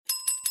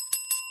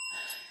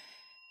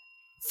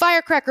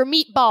firecracker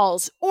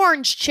meatballs,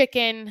 orange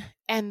chicken,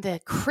 and the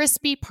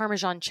crispy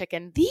Parmesan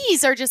chicken.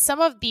 These are just some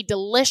of the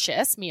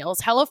delicious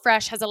meals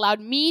HelloFresh has allowed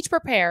me to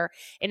prepare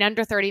in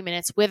under 30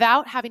 minutes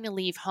without having to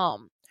leave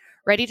home.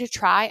 Ready to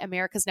try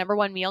America's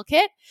 #1 meal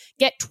kit?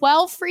 Get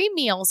 12 free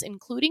meals,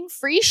 including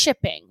free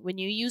shipping, when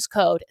you use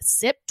code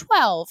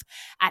SIP12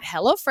 at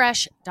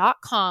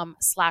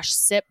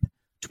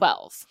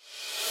HelloFresh.com/SIP12.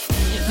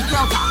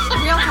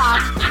 Real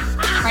talk.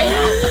 Right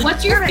now.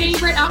 What's your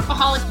favorite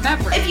alcoholic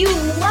beverage? If you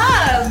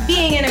love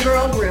being in a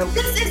girl group,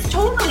 this is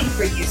totally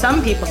for you.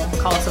 Some people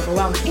call us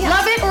overwhelming. Yeah.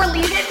 Love it or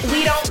leave it,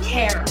 we don't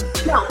care.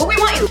 No, but we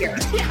want you here.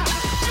 Yeah.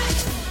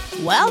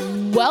 Well,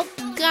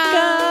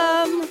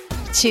 welcome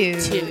to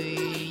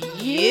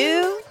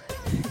you.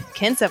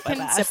 Can Sip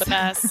With Us.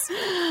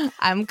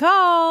 I'm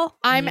Cole.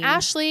 I'm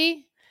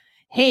Ashley.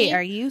 Hey,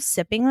 are you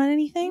sipping on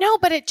anything? No,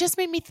 but it just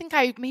made me think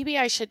maybe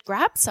I should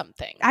grab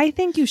something. I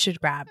think you should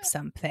grab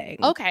something.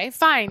 Okay,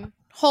 fine.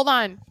 Hold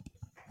on.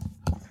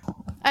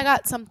 I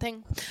got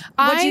something.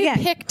 What'd you get?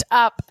 Picked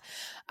up,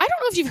 I don't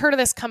know if you've heard of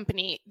this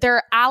company.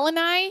 They're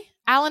Alanine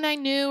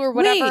New or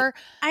whatever. Wait,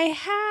 I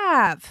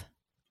have.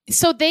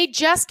 So they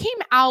just came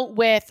out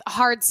with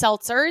hard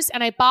seltzers,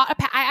 and I bought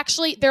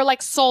they're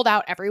like sold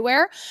out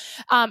everywhere.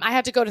 I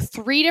had to go to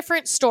 3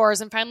 different stores,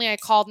 and finally I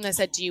called and I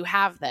said, do you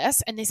have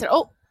this? And they said,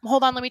 oh,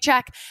 hold on, let me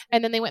check.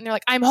 And then they went and they're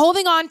like, I'm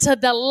holding on to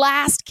the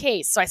last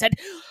case. So I said,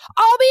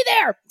 I'll be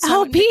there. So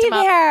I'll be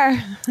there.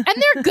 And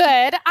they're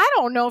good. I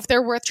don't know if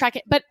they're worth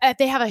tracking, but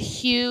they have a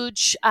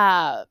huge,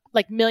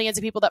 like millions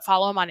of people that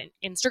follow them on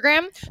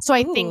Instagram. So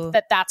I think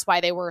that's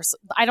why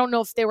I don't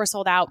know if they were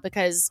sold out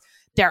because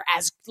they're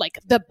as like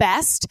the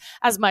best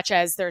as much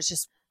as there's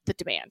just the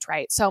demand,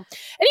 right? So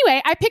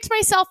anyway, I picked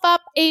myself up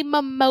a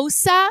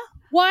mimosa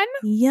one.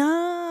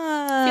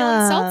 Yeah.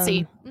 Feeling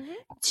salty. Mm-hmm.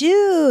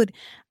 Dude,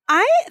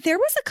 there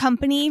was a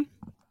company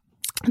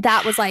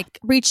that was like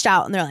reached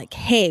out and they're like,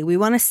 hey, we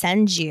want to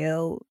send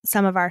you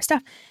some of our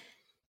stuff.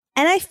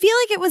 And I feel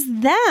like it was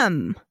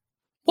them.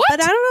 What?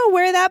 But I don't know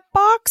where that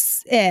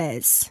box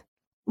is.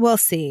 We'll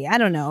see. I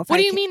don't know. What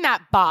do you mean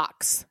that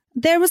box?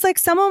 There was like,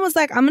 someone was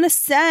like, I'm going to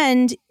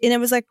send, and it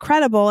was like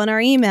credible in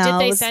our email. Did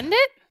they send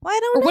it? Well, I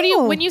don't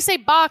know. When you say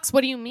box,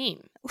 what do you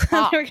mean?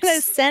 They're going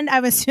to send,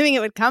 I'm assuming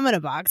it would come in a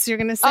box. You're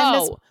going to send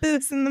us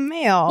booths in the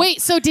mail.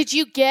 Wait, so did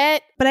you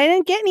get? But I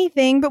didn't get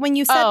anything. But when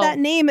you said that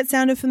name, it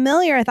sounded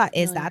familiar. I thought,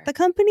 is that the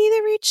company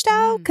that reached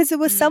out? Because it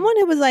was someone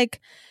who was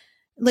like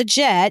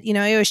legit. You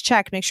know, I always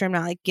check, make sure I'm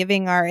not like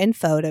giving our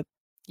info to,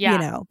 you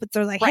know. But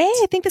they're like, hey,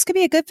 I think this could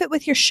be a good fit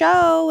with your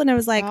show. And I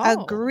was like,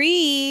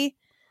 agree.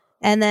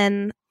 And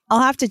then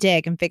I'll have to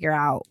dig and figure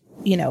out,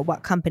 you know,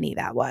 what company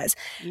that was.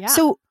 Yeah.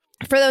 So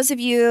for those of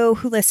you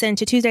who listened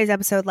to Tuesday's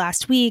episode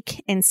last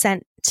week and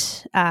sent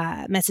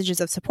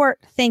messages of support,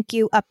 thank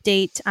you.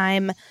 Update.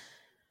 I'm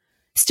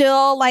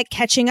still like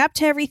catching up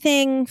to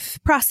everything,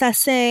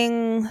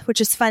 processing, which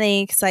is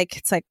funny because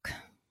it's like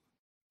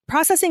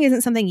processing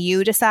isn't something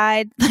you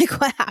decide like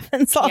what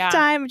happens all the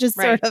time. Just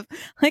sort of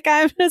like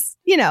I'm just,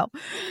 you know,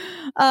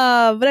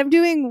 but I'm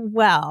doing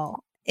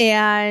well.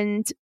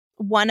 And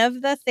one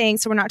of the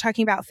things, so we're not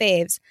talking about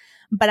faves,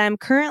 but I'm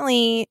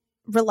currently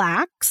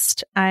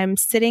relaxed. I'm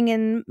sitting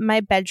in my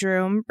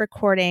bedroom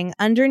recording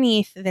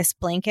underneath this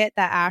blanket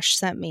that Ash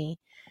sent me.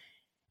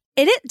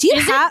 Is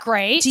it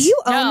great? Do you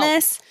own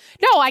this?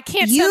 No, I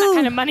can't spend that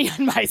kind of money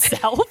on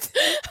myself.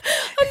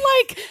 I'm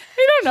like,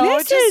 I don't know.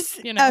 This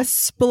is a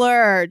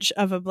splurge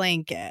of a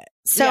blanket.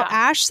 So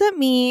Ash sent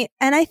me,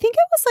 and I think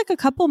it was like a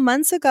couple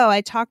months ago,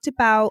 I talked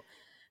about,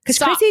 because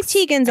Chrissy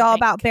Teigen's all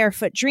about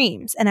Barefoot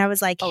Dreams. And I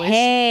was like,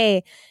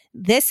 hey,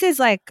 this is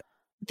like,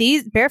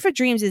 these Barefoot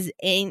Dreams it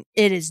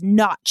is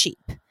not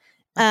cheap.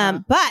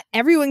 But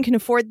everyone can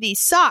afford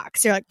these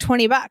socks. They're like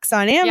 $20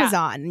 on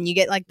Amazon, and you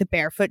get like the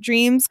Barefoot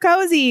Dreams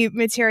cozy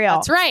material.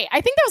 That's right. I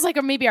think that was like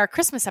maybe our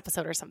Christmas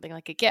episode or something,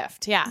 like a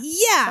gift. Yeah.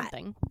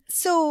 Something.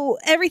 So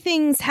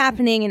everything's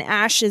happening, and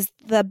Ash is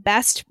the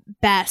best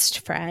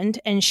friend,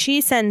 and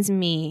she sends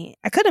me,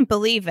 I couldn't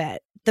believe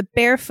it, the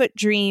Barefoot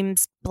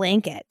Dreams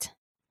blanket.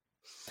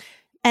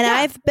 And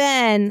it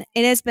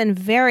has been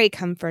very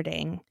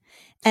comforting.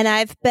 And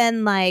I've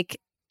been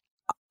like,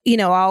 you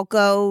know, I'm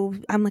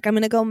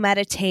going to go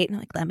meditate. And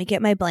I'm like, let me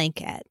get my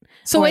blanket.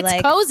 So it's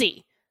like,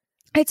 cozy.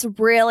 It's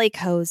really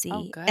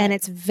cozy. And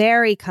it's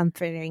very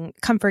comforting.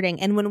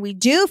 And when we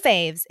do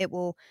faves,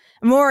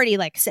 I'm already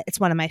like, it's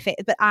one of my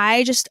faves. But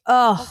I just,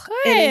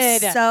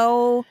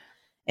 it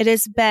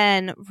has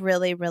been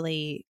really,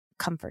 really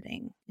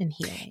comforting and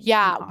healing.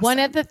 Yeah. Awesome. One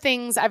of the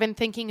things I've been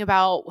thinking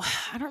about,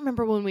 I don't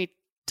remember when we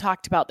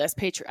talked about this,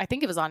 I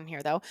think it was on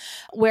here though,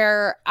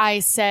 where I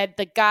said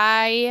the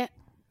guy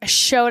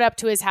showed up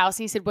to his house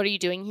and he said, what are you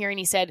doing here? And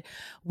he said,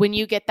 when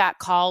you get that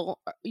call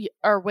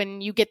or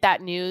when you get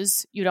that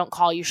news, you don't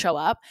call, you show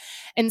up.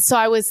 And so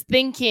I was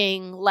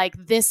thinking like,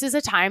 this is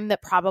a time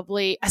that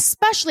probably,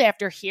 especially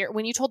after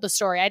when you told the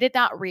story, I did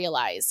not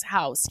realize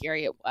how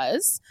scary it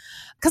was.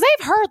 Because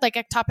I've heard like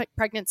ectopic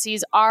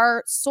pregnancies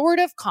are sort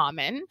of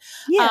common.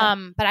 Yeah.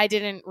 But I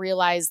didn't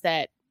realize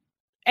that.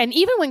 And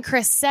even when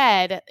Chris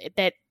said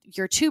that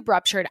your tube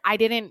ruptured. I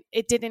didn't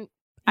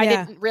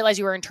realize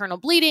you were internal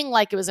bleeding,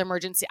 like it was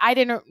emergency. I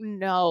didn't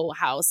know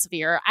how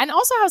severe and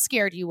also how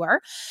scared you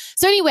were.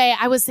 So anyway,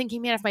 I was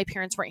thinking, man, if my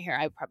parents weren't here,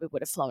 I probably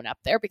would have flown up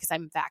there because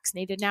I'm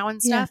vaccinated now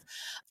and stuff.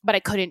 But I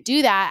couldn't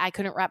do that. I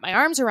couldn't wrap my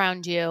arms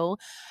around you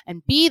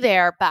and be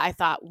there. But I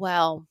thought,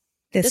 well,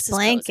 this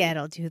blanket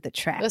will do the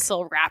trick. This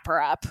will wrap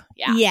her up.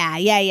 Yeah.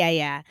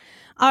 Yeah.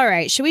 All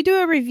right. Should we do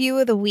a review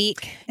of the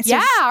week?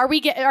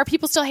 Are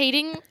people still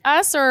hating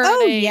us or?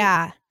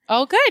 Yeah.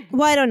 Oh, good.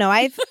 Well, I don't know.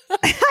 I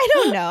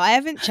don't know. I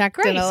haven't checked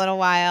in a little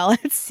while.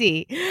 Let's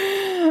see.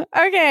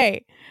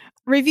 Okay.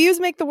 Reviews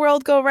make the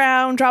world go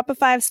round. Drop a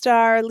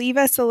 5-star. Leave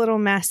us a little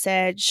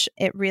message.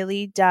 It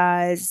really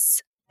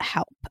does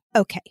help.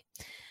 Okay.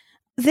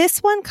 This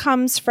one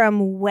comes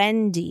from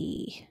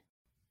Wendy.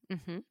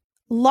 Mm-hmm.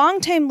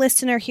 Longtime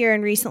listener here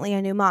and recently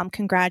a new mom.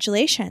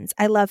 Congratulations.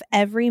 I love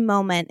every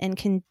moment and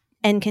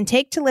can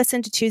take to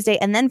listen to Tuesday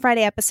and then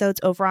Friday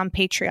episodes over on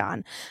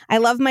Patreon. I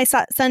love my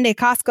Sunday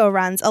Costco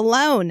runs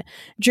alone,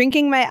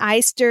 drinking my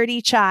iced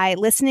dirty chai,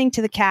 listening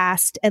to the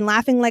cast, and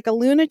laughing like a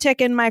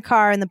lunatic in my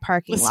car in the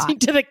parking lot. Listening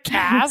to the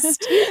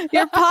cast?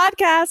 Your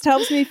podcast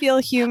helps me feel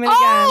human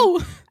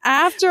again.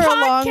 After a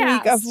long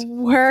week of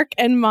work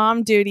and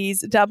mom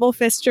duties, double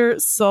fister,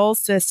 soul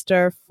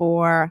sister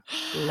for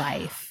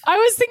life. I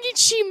was thinking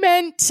she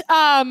meant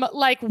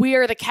like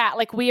we're the cat,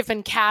 like we have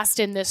been cast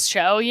in this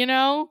show, you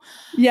know?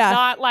 Yeah.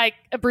 Not like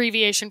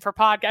abbreviation for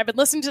podcast. I've been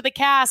listening to the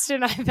cast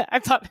and I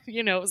thought,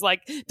 you know, it was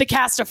like the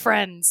cast of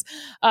Friends.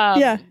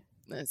 Yeah.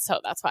 So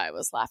that's why I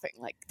was laughing,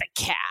 like the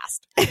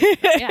cast.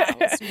 Yeah,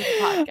 listen to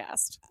the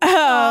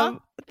podcast.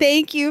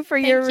 Thank you for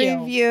your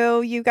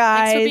review, you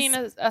guys. Thanks for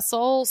being a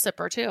soul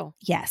sipper too.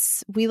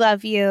 Yes, we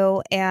love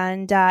you.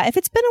 And if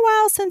it's been a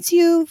while since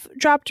you've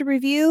dropped a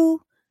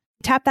review,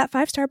 tap that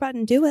 5-star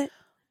button. Do it.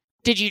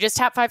 Did you just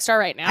tap 5-star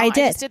right now? I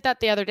did. I just did that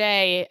the other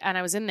day, and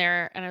I was in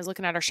there and I was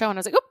looking at our show, and I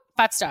was like,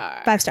 "Oh,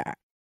 5-star, 5-star."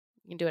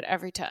 You can do it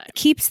every time.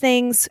 Keeps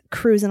things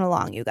cruising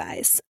along, you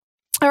guys.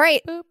 All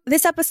right. Boop.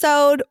 This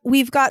episode,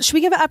 we've got, should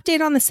we give an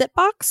update on the sit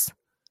box?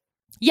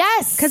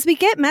 Yes. Because we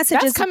get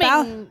messages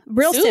about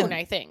real soon,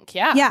 I think.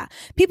 Yeah. Yeah.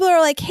 People are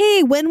like,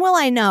 hey, when will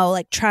I know?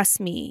 Like, trust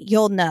me,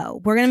 you'll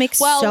know. We're going to make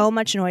so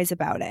much noise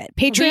about it.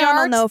 Patreon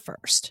will know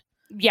first.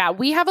 Yeah.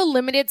 We have a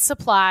limited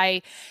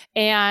supply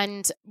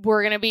and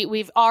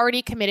we've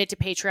already committed to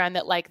Patreon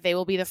that like they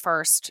will be the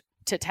first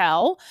to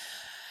tell.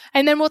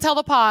 And then we'll tell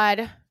the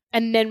pod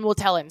and then we'll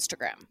tell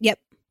Instagram. Yep.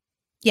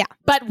 Yeah.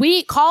 But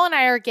Call and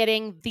I are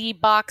getting the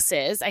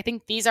boxes. I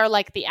think these are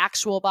like the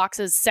actual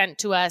boxes sent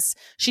to us.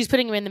 She's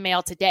putting them in the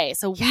mail today.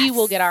 So we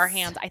will get our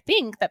hands. I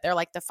think that they're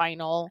like the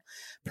final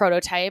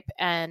prototype.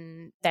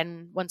 And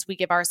then once we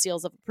give our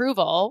seals of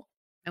approval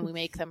and we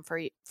make them for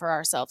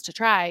ourselves to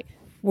try,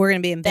 we're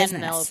going to be in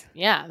business.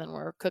 Then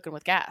we're cooking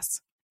with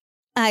gas.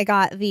 I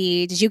got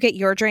did you get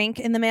your drink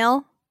in the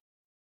mail?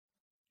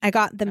 I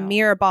got the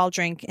mirror ball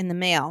drink in the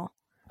mail.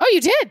 Oh, you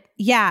did?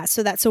 Yeah.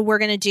 So we're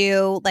going to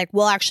do, like,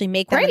 we'll actually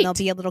make them and there'll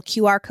be a little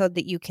QR code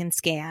that you can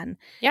scan.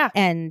 Yeah.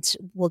 And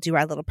we'll do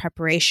our little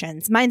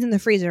preparations. Mine's in the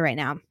freezer right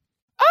now.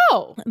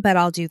 Oh. But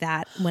I'll do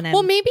that when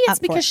I'm maybe it's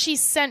because she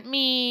sent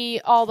me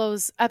all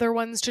those other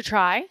ones to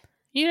try.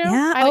 You know?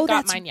 Yeah. I haven't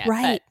got mine yet.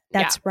 Right.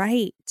 That's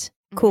right.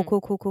 Cool,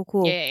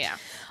 cool. Yeah.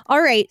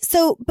 All right.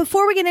 So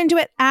before we get into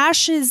it,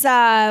 Ash is,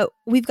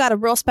 we've got a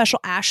real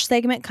special Ash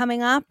segment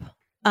coming up.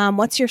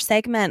 What's your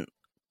segment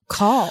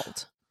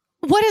called?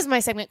 What is my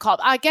segment called?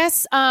 I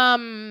guess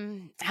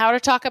how to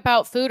talk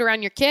about food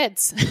around your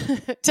kids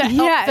to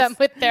help them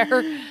with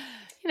their,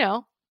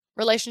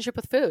 relationship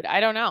with food. I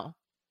don't know.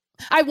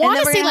 I want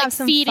to say like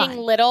feeding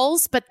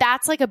littles, but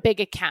that's like a big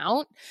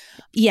account.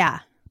 Yeah.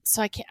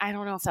 So I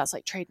don't know if that's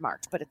like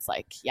trademarked, but it's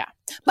like, yeah.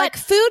 But like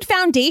food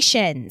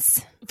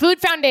foundations. Food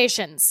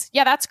foundations.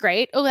 Yeah, that's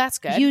great. Oh, that's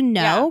good.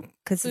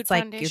 Because it's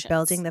like you're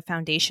building the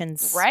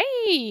foundations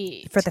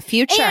for the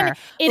future. And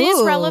it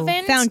is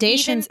relevant.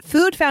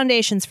 Food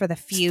foundations for the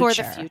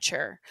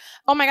future.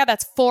 Oh my God,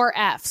 that's 4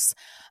 Fs.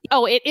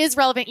 Oh, it is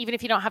relevant even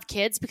if you don't have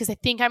kids, because I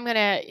think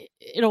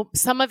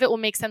some of it will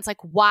make sense,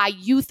 like why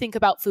you think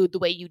about food the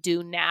way you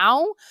do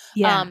now.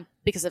 Yeah.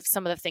 Because of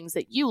some of the things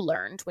that you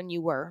learned when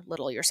you were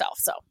little yourself.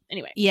 So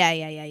anyway. Yeah.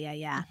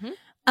 Mm-hmm.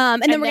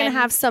 And then we're going to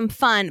have some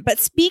fun. But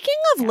speaking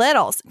of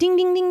littles, ding,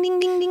 ding, ding, ding,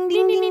 ding, ding,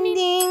 ding, ding, ding,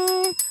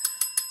 ding.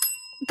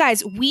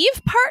 Guys,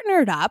 we've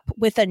partnered up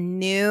with a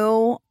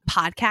new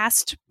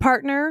podcast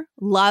partner,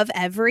 Love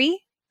Every.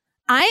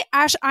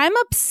 I'm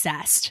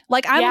obsessed.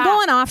 Like I'm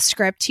going off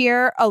script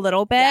here a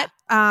little bit.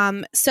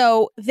 Yeah.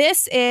 So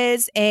this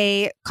is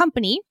a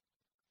company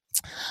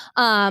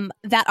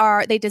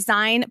they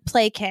design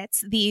play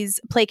kits.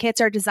 These play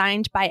kits are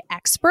designed by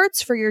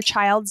experts for your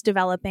child's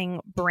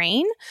developing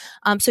brain.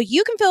 So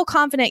you can feel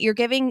confident you're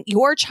giving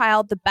your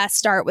child the best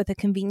start with a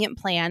convenient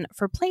plan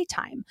for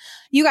playtime.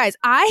 You guys,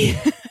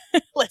 I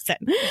Listen,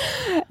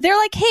 they're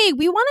like, hey,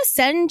 we want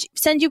to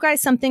send you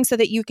guys something so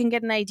that you can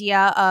get an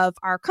idea of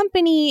our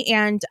company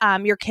and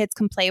your kids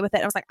can play with it.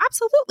 And I was like,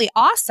 absolutely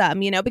awesome,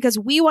 because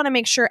we want to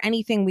make sure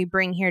anything we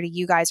bring here to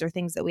you guys are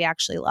things that we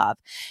actually love.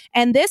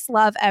 And this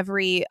Love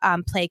Every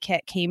play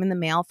kit came in the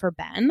mail for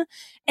Ben,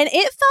 and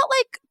it felt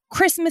like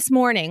Christmas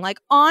morning. Like,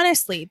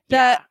 honestly,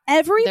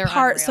 every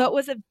part. Unreal. So it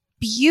was a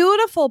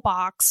beautiful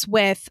box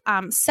with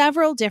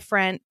several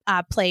different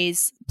play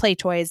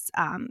toys,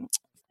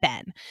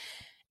 Ben.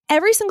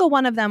 Every single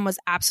one of them was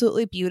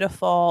absolutely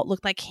beautiful,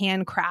 looked like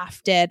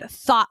handcrafted,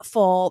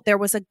 thoughtful. There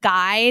was a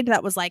guide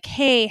that was like,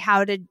 hey,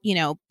 how to,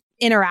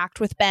 interact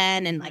with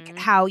Ben and like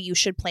how you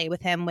should play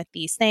with him with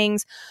these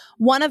things.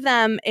 One of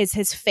them is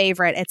his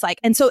favorite. It's like,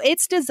 and so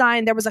it's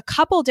designed, there was a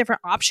couple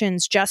different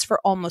options just for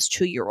almost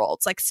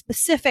 2-year-olds, like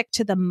specific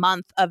to the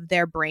month of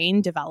their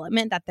brain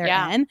development that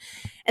they're in.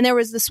 And there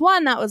was this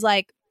one that was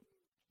like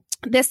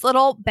this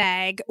little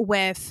bag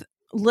with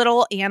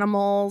little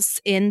animals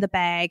in the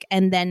bag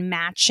and then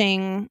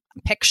matching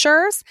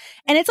pictures.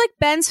 And it's like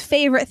Ben's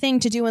favorite thing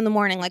to do in the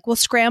morning. Like, we'll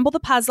scramble the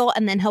puzzle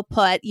and then he'll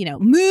put,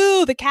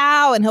 moo the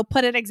cow, and he'll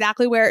put it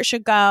exactly where it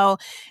should go.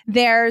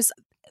 There's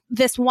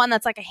this one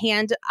that's like a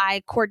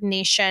hand-eye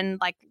coordination,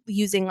 like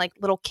using like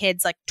little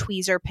kids like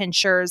tweezer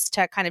pinchers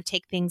to kind of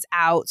take things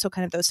out. So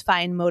kind of those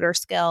fine motor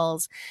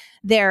skills.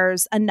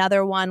 There's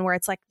another one where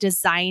it's like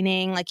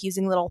designing, like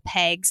using little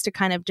pegs to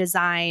kind of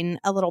design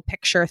a little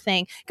picture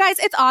thing. Guys,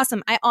 it's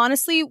awesome. I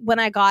honestly, when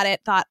I got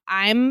it, thought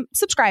I'm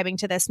subscribing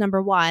to this,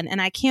 number one,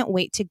 and I can't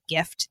wait to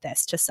gift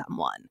this to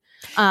someone.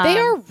 They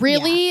are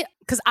really,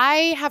 because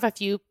I have a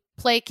few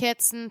play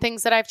kits and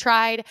things that I've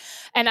tried.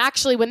 And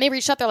actually, when they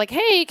reached out, they're like,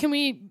 hey, can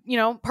we,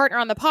 partner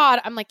on the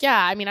pod? I'm like,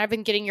 yeah, I mean, I've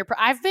been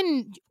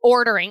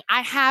ordering. I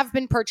have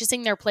been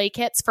purchasing their play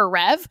kits for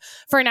Rev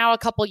for now a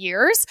couple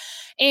years.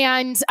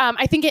 And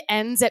I think it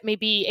ends at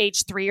maybe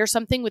age 3 or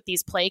something with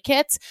these play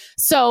kits.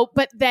 So,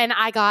 but then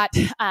I got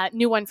a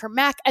new one from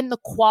Mac, and the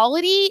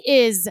quality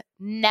is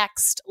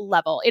next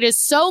level. It is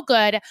so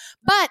good,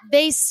 but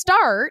they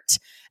start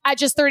at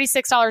just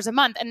 $36 a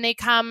month, and they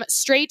come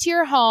straight to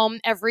your home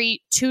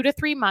every 2 to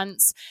 3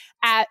 months.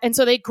 And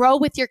so they grow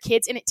with your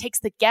kids, and it takes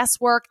the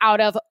guesswork out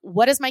of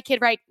what does my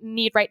kid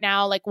need right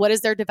now? Like, what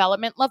is their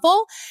development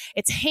level?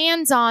 It's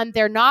hands-on.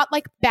 They're not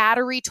like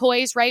battery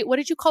toys, right? What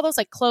did you call those?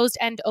 Like closed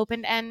end,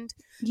 open end,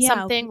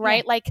 something,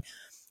 right? Like,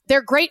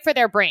 they're great for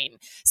their brain.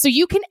 So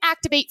you can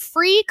activate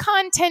free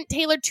content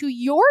tailored to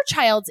your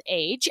child's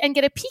age and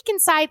get a peek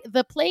inside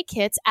the play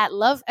kits at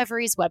Love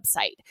Every's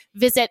website.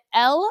 Visit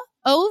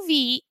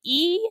LOVEVERY,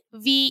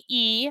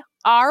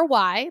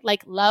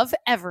 like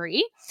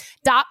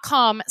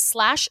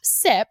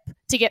loveevery.com/sip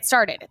to get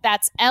started.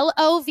 That's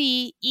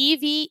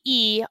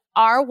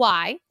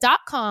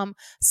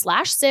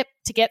LOVEVERY.com/sip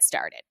to get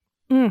started.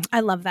 I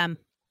love them.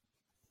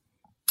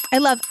 I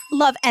love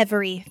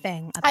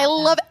everything about I them.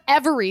 love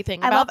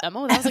everything about them.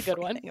 Oh, that was a good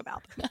one.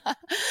 About them.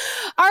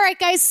 All right,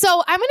 guys.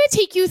 So I'm going to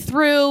take you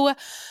through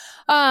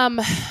a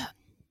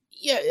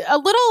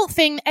little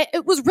thing.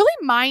 It was really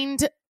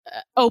mind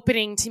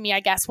opening to me, I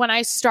guess, when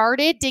I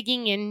started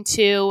digging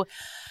into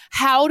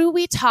how do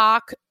we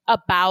talk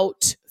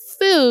about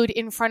food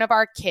in front of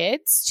our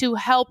kids to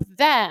help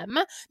them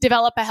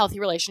develop a healthy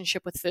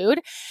relationship with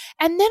food.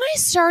 And then I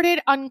started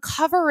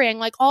uncovering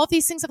like all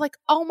these things of like,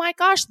 oh my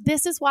gosh,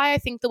 this is why I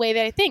think the way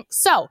that I think.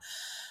 So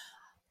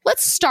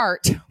let's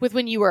start with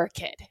when you were a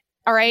kid.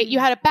 All right. You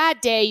had a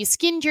bad day, you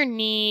skinned your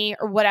knee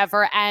or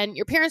whatever, and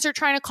your parents are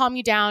trying to calm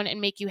you down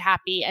and make you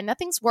happy, and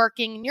nothing's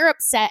working, and you're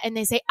upset, and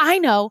they say, I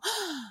know,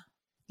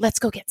 let's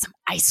go get some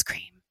ice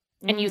cream.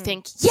 And you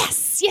think,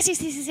 yes,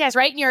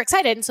 right? And you're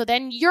excited. And so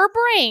then your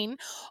brain,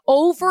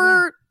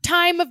 over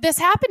time of this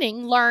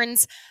happening,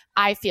 learns,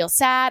 I feel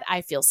sad,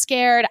 I feel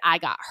scared, I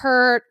got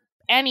hurt,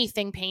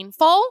 anything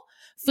painful,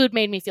 food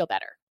made me feel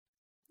better,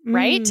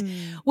 right?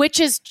 Which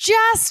is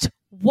just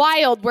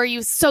wild,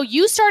 so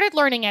you started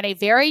learning at a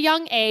very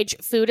young age,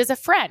 food is a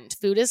friend,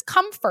 food is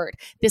comfort.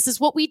 This is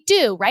what we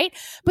do, right?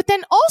 But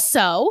then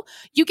also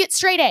you get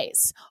straight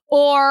A's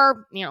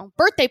or,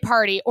 birthday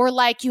party, or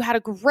like you had a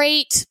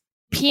great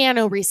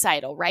piano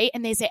recital, right?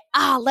 And they say,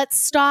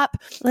 let's stop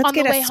on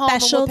the way home.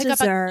 Let's get a special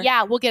dessert.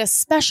 We'll get a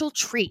special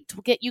treat.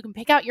 You can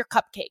pick out your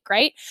cupcake,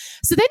 right?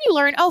 So then you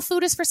learn,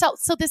 food is for self.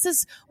 So this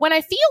is when I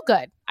feel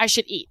good, I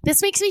should eat.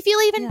 This makes me feel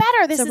even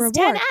better. This is reward.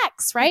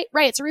 10x, right?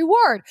 Right. It's a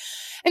reward.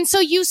 And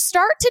so you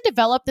start to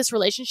develop this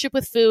relationship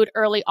with food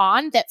early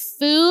on, that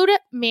food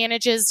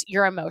manages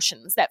your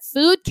emotions, that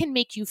food can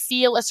make you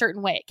feel a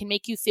certain way. It can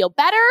make you feel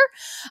better.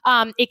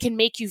 It can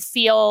make you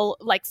feel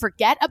like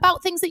forget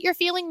about things that you're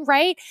feeling,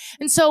 right?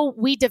 And so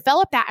we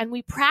develop that and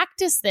we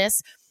practice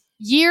this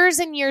years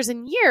and years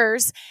and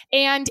years.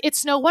 And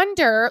it's no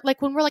wonder,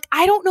 like when we're like,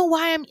 I don't know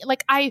why I'm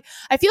like, I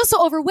feel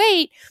so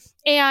overweight.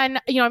 And,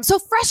 I'm so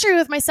frustrated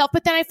with myself,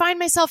 but then I find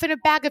myself in a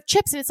bag of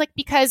chips, and it's like,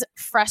 because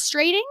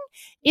frustrating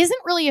isn't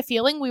really a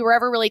feeling we were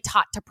ever really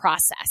taught to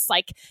process.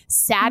 Like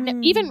sadness.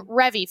 Even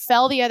Revy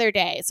fell the other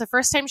day. It's the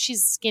first time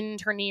she's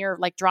skinned her knee or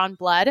like drawn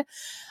blood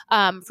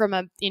from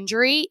an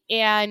injury,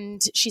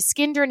 and she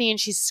skinned her knee and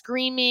she's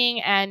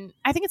screaming, and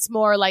I think it's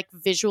more like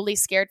visually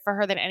scared for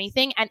her than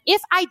anything. And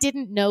if I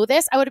didn't know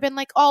this, I would have been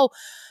like, oh,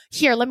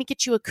 here, let me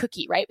get you a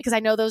cookie, right? Because I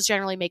know those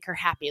generally make her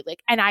happy.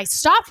 Like, and I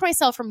stopped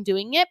myself from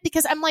doing it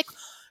because I'm like,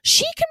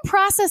 she can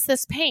process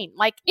this pain.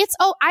 Like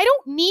I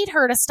don't need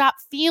her to stop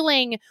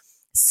feeling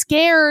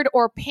scared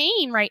or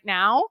pain right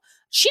now.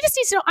 She just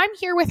needs to know I'm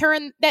here with her,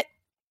 and that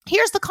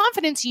here's the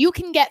confidence you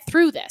can get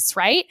through this,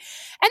 right?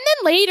 And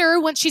then later,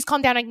 once she's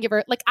calmed down, I can give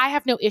her, like, I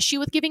have no issue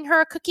with giving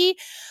her a cookie,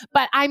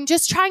 but I'm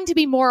just trying to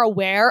be more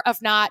aware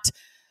of not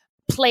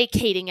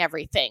placating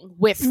everything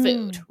with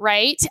food,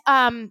 right?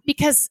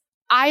 Because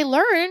I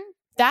learned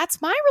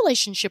that's my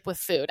relationship with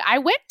food. I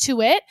went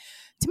to it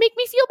to make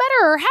me feel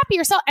better or happy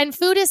or so. And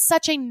food is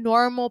such a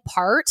normal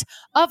part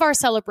of our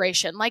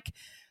celebration. Like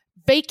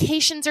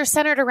vacations are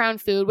centered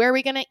around food. Where are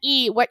we going to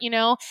eat? What, and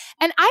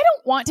I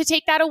don't want to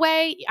take that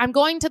away. I'm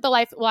going to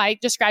I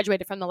just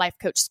graduated from the life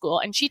coach school,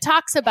 and she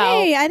talks about.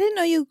 Hey, I didn't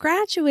know you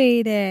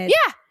graduated.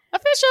 Yeah.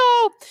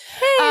 Official.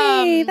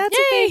 Hey, that's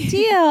a big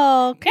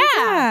deal.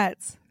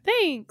 Congrats. Yeah.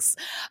 Thanks.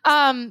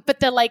 But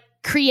the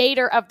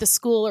creator of the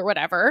school or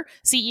whatever,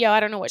 CEO, I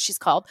don't know what she's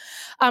called.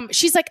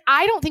 She's like,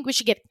 I don't think we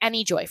should get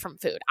any joy from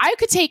food. I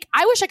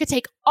wish I could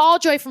take all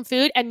joy from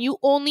food, and you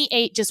only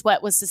ate just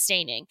what was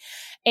sustaining.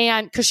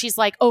 And because she's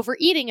like,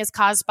 overeating is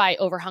caused by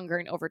overhunger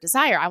and over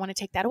desire. I want to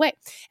take that away.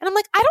 And I'm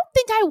like, I don't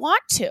think I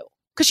want to.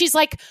 Because she's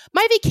like,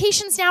 my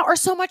vacations now are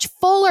so much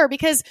fuller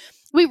because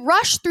we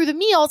rush through the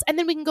meals and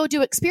then we can go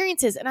do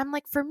experiences. And I'm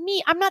like, for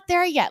me, I'm not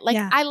there yet.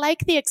 I like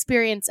the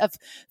experience of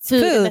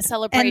food and the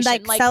celebration.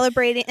 And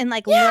celebrating and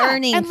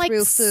learning and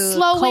through food.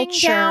 Slowing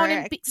culture. Down.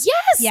 And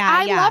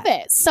I love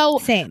it. So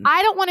Same.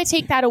 I don't want to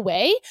take that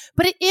away,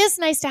 but it is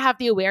nice to have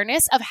the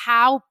awareness of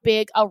how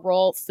big a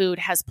role food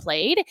has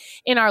played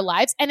in our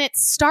lives. And it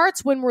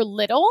starts when we're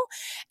little.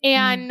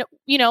 And,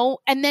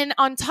 and then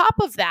on top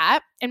of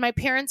that, and my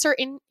parents are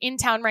in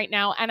town right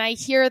now, and I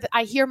hear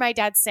my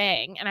dad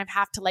saying, and I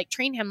have to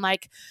train him,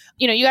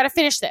 you got to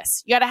finish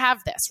this, you got to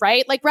have this,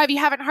 right? Like, Rev, you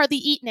haven't hardly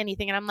eaten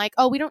anything, and I'm like,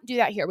 oh, we don't do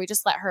that here. We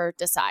just let her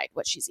decide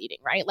what she's eating,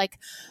 right? Like,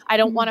 I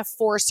don't want to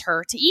force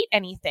her to eat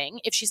anything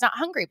if she's not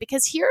hungry.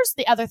 Because here's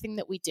the other thing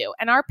that we do,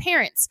 and our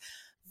parents,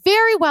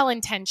 very well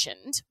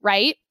intentioned,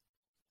 right,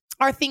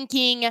 are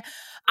thinking,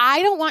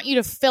 I don't want you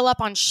to fill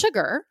up on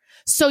sugar,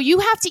 so you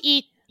have to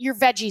eat your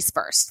veggies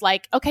first.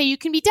 Like, okay, you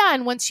can be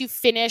done once you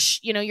finish,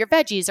 your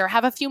veggies, or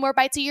have a few more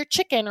bites of your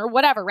chicken or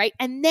whatever, right?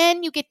 And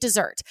then you get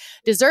dessert.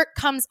 Dessert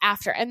comes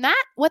after. And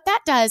what that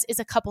does is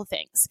a couple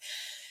things.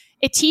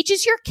 It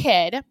teaches your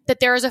kid that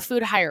there is a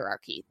food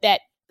hierarchy,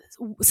 that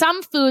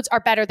some foods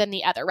are better than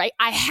the other, right?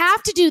 I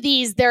have to do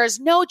these. There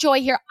is no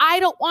joy here. I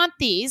don't want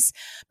these,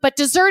 but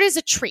dessert is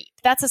a treat.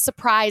 That's a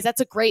surprise.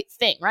 That's a great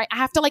thing, right? I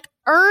have to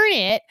earn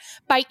it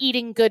by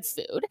eating good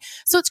food.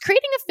 So it's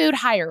creating a food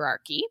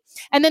hierarchy.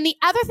 And then the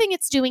other thing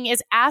it's doing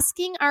is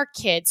asking our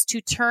kids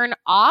to turn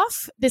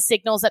off the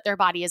signals that their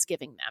body is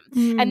giving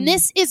them. And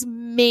this is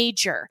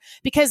major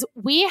because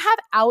we have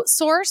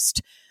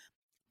outsourced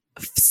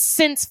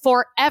since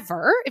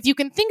forever. If you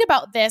can think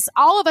about this,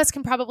 all of us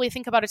can probably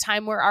think about a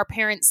time where our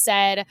parents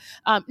said,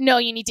 no,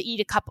 you need to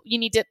eat a couple, you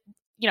need to,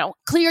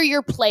 clear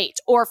your plate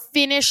or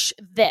finish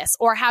this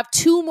or have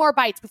 2 more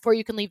bites before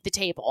you can leave the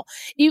table.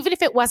 Even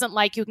if it wasn't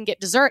like you can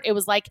get dessert, it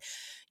was like,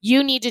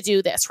 you need to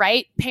do this,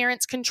 right?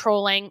 Parents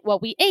controlling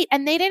what we ate,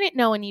 and they didn't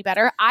know any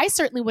better. I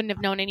certainly wouldn't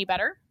have known any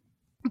better.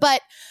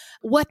 But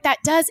what that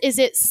does is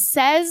it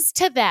says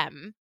to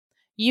them,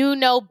 you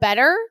know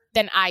better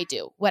than I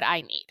do what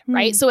I need,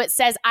 right? So it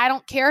says, I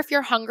don't care if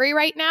you're hungry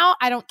right now.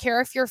 I don't care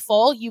if you're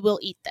full. You will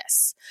eat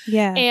this.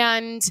 Yeah.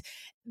 And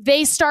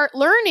they start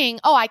learning,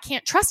 oh, I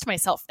can't trust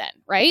myself then,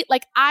 right?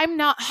 Like, I'm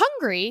not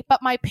hungry,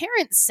 but my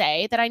parents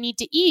say that I need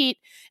to eat.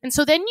 And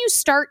so then you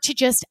start to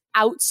just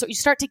you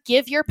start to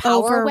give your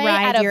power away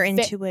at your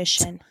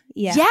intuition.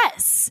 Yeah.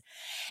 Yes.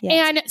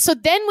 And so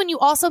then when you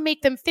also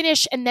make them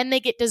finish and then they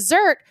get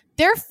dessert,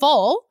 they're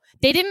full.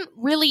 They didn't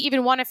really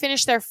even want to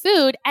finish their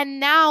food. And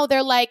now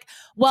they're like,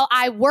 well,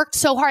 I worked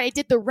so hard. I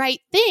did the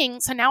right thing.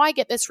 So now I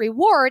get this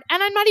reward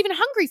and I'm not even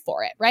hungry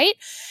for it. Right.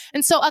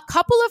 And so a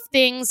couple of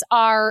things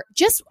are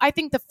just, I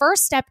think the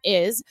first step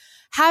is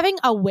having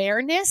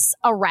awareness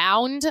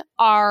around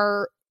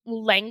our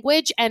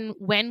language and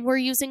when we're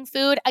using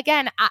food.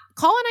 Again,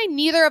 Colin and I,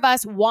 neither of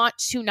us want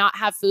to not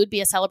have food be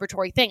a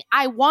celebratory thing.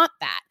 I want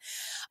that.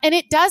 And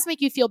it does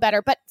make you feel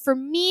better. But for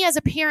me as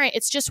a parent,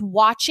 it's just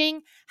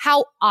watching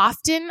how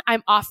often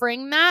I'm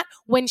offering that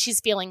when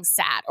she's feeling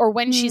sad or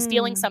when she's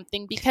feeling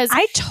something, because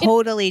I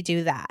totally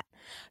do that.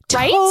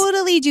 Right?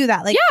 Totally do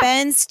that. Like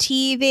Ben's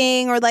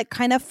teething or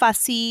kind of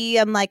fussy.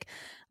 I'm like,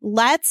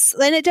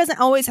 and it doesn't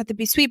always have to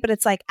be sweet, but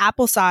it's like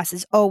applesauce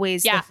is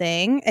always the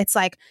thing. It's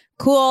like,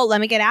 cool, let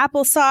me get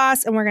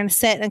applesauce and we're going to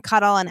sit and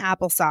cuddle on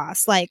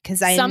applesauce. Like,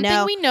 cause I something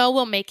know we know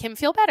will make him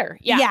feel better.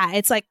 Yeah.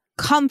 It's like,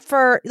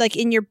 comfort, like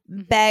in your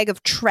bag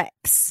of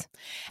tricks.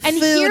 And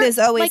food is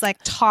always like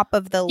top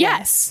of the yes.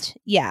 list.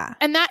 Yeah.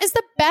 And that is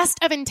the best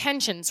of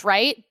intentions,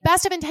 right?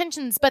 Best of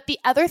intentions. But the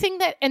other thing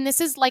that, and this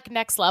is like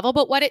next level,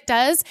 but what it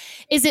does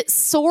is it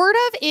sort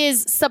of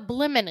is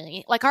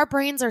subliminally, like our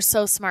brains are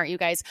so smart, you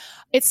guys.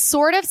 It's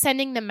sort of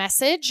sending the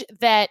message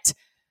that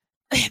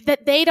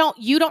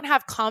you don't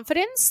have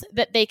confidence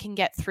that they can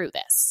get through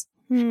this.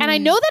 And I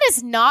know that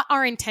is not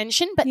our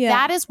intention, but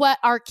that is what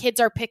our kids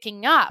are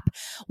picking up.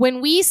 When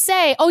we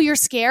say, oh, you're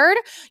scared,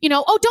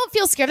 oh, don't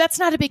feel scared. That's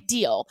not a big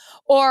deal.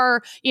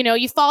 Or,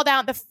 you fall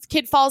down, the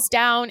kid falls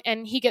down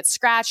and he gets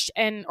scratched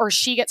or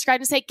she gets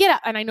scratched and say, get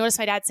up. And I noticed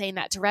my dad saying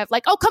that to Rev,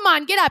 like, oh, come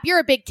on, get up. You're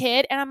a big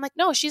kid. And I'm like,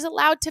 no, she's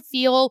allowed to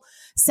feel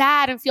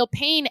sad and feel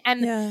pain.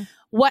 And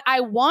what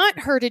I want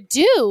her to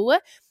do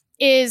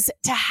is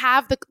to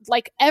have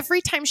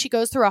every time she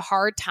goes through a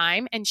hard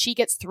time and she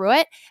gets through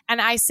it and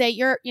I say,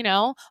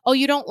 oh,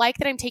 you don't like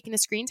that I'm taking the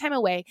screen time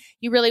away.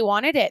 You really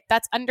wanted it.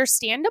 That's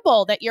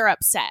understandable that you're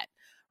upset,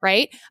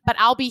 right? But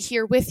I'll be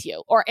here with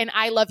you and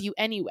I love you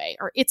anyway,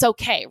 or it's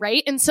okay,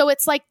 right? And so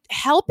it's like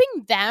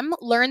helping them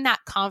learn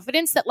that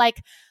confidence that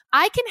like,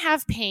 I can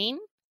have pain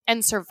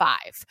and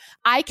survive.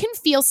 I can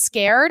feel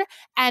scared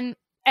and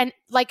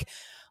like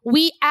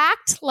we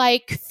act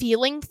like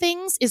feeling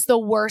things is the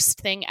worst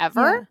thing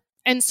ever. Yeah.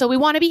 And so we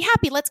want to be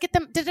happy. Let's get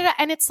them.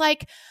 And it's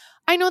like,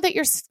 I know that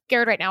you're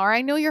scared right now, or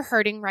I know you're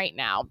hurting right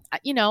now,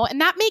 and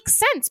that makes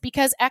sense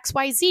because X,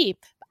 Y, Z.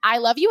 I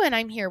love you and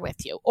I'm here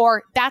with you,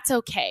 or that's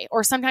okay.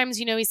 Or sometimes,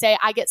 we say,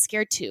 I get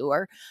scared too,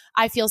 or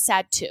I feel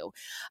sad too.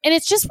 And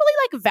it's just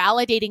really like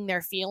validating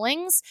their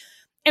feelings.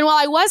 And while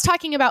I was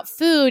talking about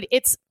food,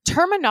 it's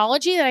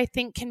terminology that I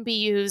think can be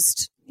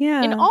used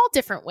in all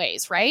different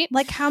ways, right?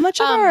 Like how much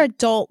of our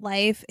adult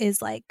life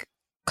is like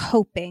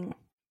coping?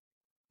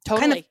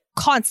 Totally. Kind of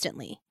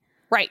constantly.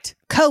 Right.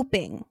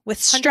 Coping with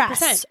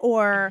stress 100%.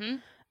 Or,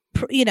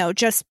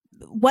 just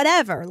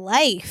whatever,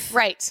 life.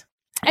 Right.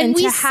 And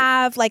to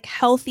have like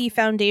healthy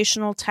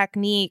foundational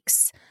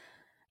techniques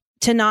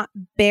to not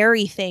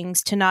bury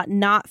things, to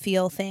not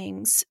feel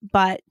things,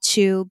 but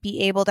to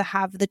be able to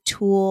have the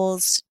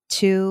tools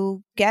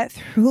to get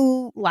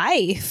through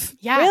life.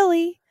 Yeah.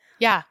 Really.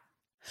 Yeah.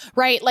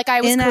 Right. Like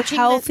I was in coaching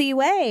a healthy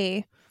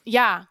way.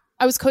 Yeah.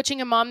 I was coaching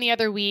a mom the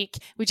other week.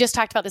 We just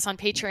talked about this on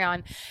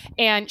Patreon,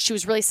 and she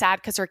was really sad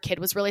because her kid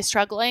was really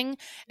struggling.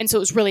 And so it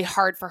was really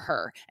hard for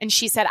her. And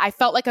she said, I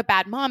felt like a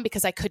bad mom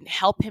because I couldn't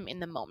help him in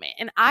the moment.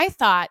 And I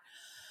thought,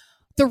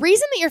 the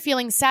reason that you're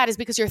feeling sad is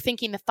because you're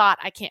thinking the thought,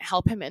 I can't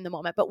help him in the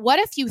moment. But what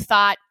if you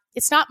thought,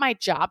 it's not my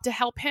job to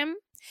help him.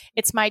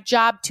 It's my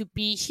job to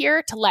be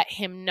here to let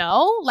him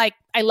know, like,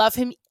 I love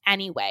him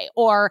anyway,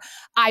 or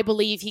I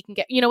believe he can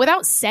get,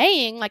 without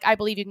saying like, I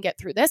believe you can get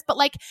through this, but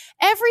like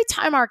every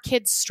time our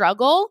kids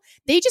struggle,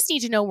 they just need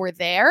to know we're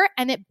there,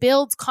 and it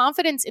builds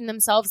confidence in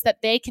themselves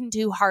that they can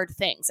do hard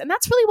things. And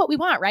that's really what we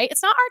want, right?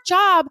 It's not our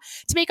job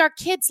to make our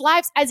kids'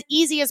 lives as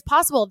easy as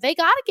possible. They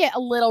got to get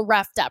a little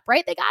roughed up,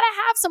 right? They got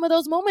to have some of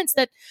those moments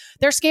that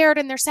they're scared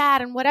and they're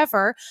sad and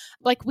whatever.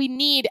 Like we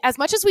need, as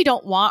much as we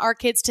don't want our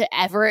kids to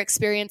ever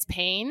experience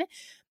pain,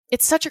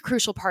 it's such a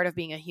crucial part of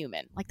being a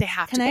human. Like they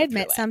have to. Can I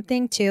admit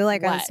something too?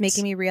 Like what? It's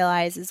making me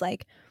realize is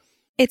like,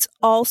 it's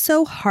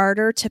also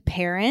harder to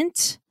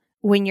parent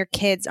when your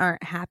kids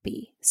aren't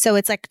happy. So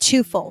it's like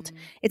twofold.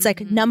 It's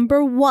like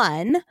number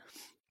one,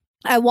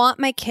 I want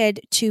my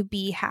kid to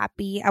be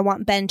happy. I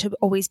want Ben to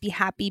always be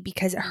happy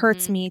because it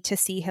hurts me to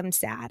see him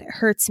sad. It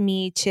hurts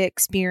me to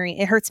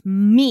experience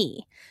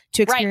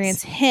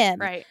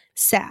him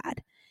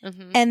sad.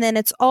 And then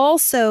it's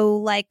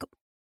also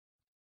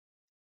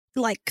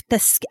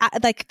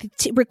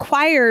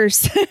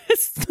requires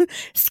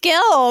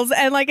skills,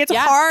 and like it's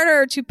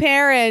harder to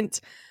parent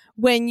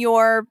when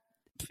you're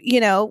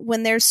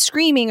when there's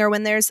screaming, or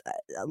when there's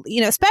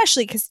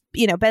especially because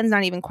Ben's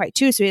not even quite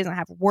 2, so he doesn't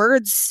have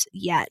words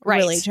yet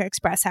really to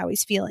express how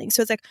he's feeling.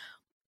 So it's like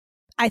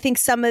I think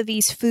some of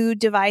these food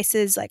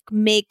devices like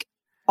make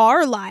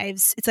our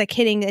lives, it's like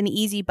hitting an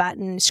easy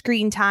button,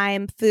 screen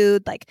time,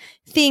 food, like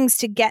things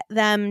to get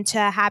them to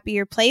a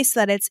happier place,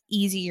 that it's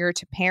easier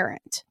to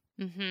parent.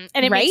 And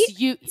it makes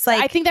you,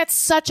 I think that's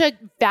such a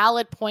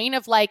valid point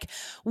of like,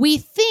 we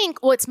think,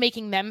 it's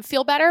making them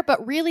feel better,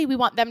 but really we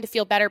want them to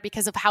feel better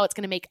because of how it's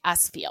going to make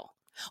us feel.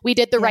 We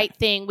did the right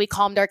thing. We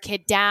calmed our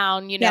kid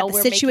down. The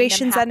we're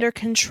situation's under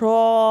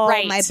control.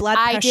 Right. My blood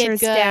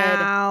pressure's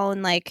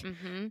down. Like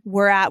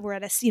we're at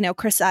a,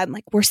 Chris, I'm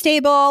like, we're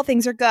stable.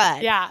 Things are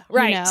good. Yeah.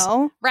 Right.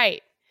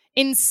 Right.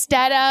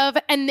 Instead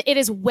of, and it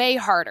is way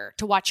harder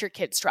to watch your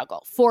kid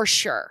struggle for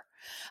sure.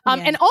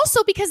 And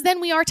also because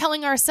then we are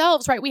telling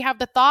ourselves, right, we have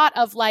the thought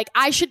of like,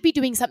 I should be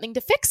doing something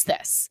to fix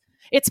this.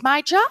 It's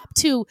my job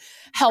to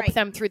help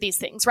them through these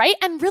things, right?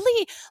 And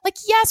really, like,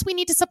 yes, we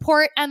need to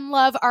support and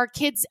love our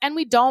kids. And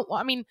we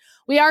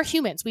are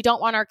humans. We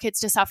don't want our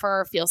kids to suffer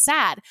or feel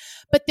sad.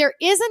 But there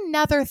is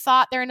another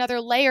thought,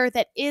 another layer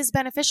that is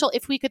beneficial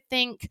if we could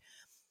think,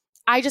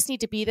 I just need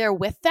to be there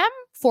with them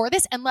for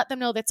this and let them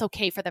know that's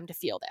okay for them to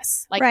feel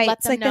this. Like, right. let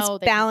It's them like know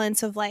this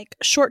balance of like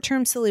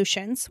short-term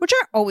solutions, which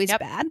aren't always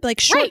bad, but like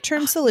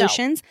short-term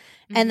solutions,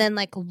 and then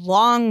like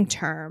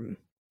long-term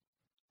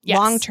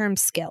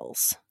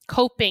skills.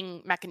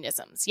 Coping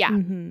mechanisms. Yeah.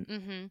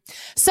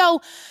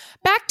 So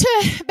back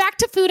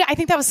to food. I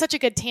think that was such a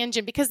good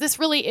tangent because this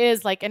really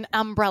is like an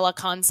umbrella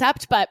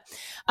concept, but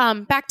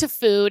back to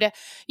food,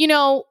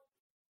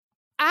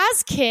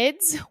 as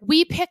kids,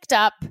 we picked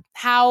up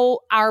how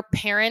our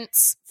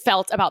parents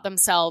felt about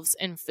themselves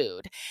in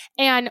food.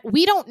 And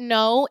we don't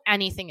know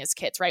anything as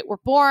kids, right? We're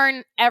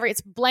born,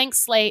 it's blank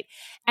slate,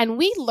 and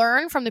we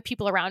learn from the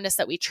people around us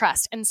that we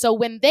trust. And so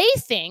when they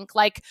think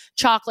like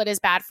chocolate is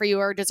bad for you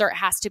or dessert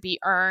has to be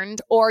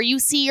earned, or you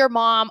see your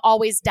mom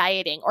always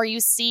dieting, or you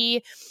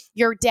see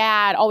your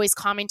dad always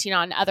commenting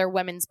on other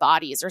women's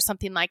bodies or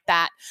something like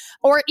that,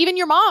 or even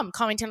your mom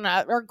commenting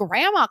on or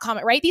grandma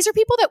comment, right? These are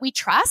people that we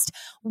trust.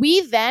 We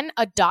then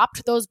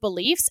adopt those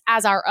beliefs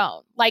as our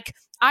own. Like,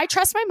 I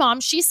trust my mom.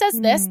 She says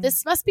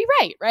this must be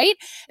right, right?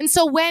 And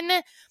so when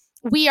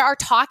we are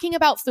talking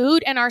about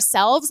food and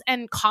ourselves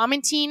and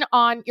commenting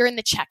on, you're in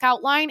the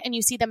checkout line and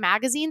you see the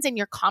magazines and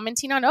you're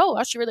commenting on, oh,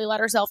 well, she really let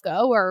herself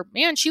go, or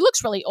man, she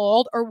looks really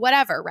old, or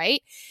whatever,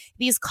 right?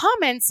 These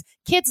comments,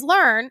 kids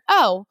learn,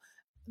 oh,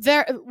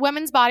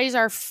 women's bodies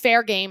are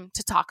fair game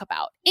to talk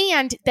about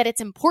and that it's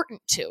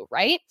important to,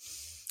 right?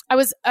 I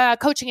was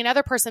coaching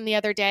another person the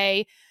other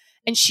day,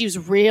 and she was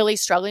really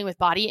struggling with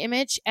body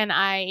image. And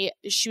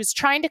she was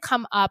trying to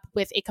come up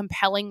with a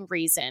compelling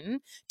reason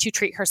to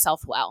treat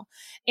herself well.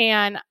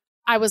 And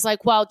I was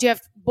like, well, do you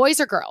have boys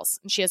or girls?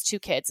 And she has 2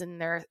 kids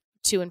and they're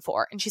 2 and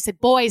 4. And she said,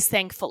 boys,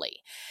 thankfully.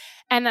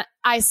 And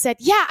I said,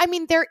 yeah, I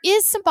mean, there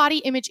is some body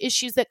image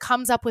issues that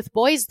comes up with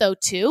boys though,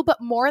 too.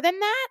 But more than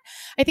that,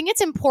 I think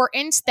it's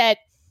important that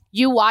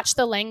you watch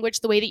the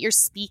language, the way that you're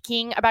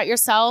speaking about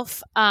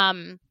yourself,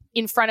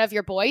 in front of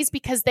your boys,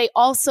 because they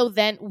also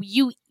then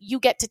you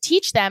get to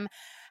teach them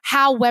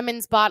how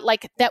women's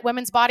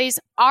bodies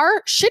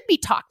should be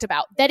talked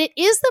about, that it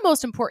is the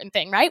most important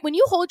thing, right? When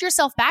you hold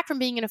yourself back from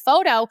being in a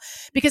photo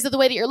because of the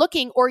way that you're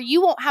looking, or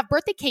you won't have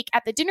birthday cake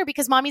at the dinner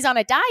because mommy's on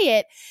a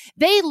diet,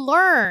 they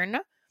learn,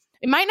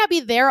 it might not be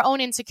their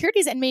own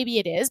insecurities, and maybe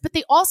it is, but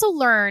they also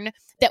learn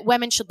that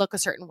women should look a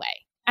certain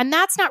way. And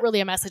that's not really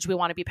a message we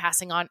want to be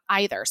passing on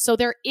either. So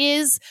there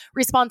is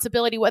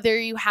responsibility, whether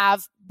you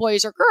have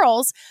boys or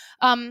girls,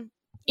 in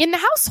the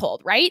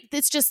household, right?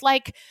 It's just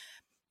like,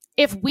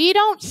 if we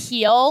don't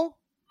heal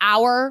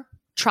our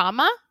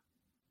trauma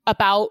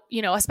about,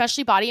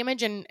 especially body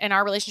image and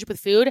our relationship with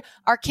food,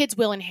 our kids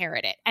will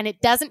inherit it. And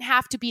it doesn't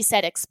have to be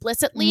said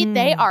explicitly.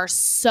 They are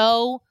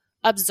so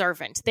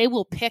observant. They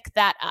will pick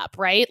that up,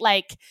 right?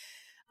 Like,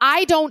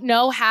 I don't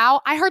know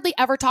how. I hardly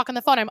ever talk on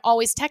the phone. I'm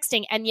always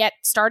texting. And yet,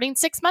 starting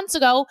 6 months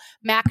ago,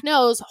 Mac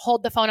knows,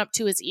 hold the phone up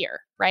to his ear,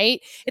 right?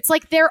 It's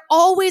like they're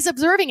always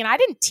observing. And I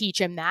didn't teach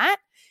him that.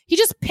 He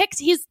just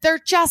picks,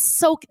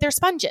 they're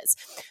sponges.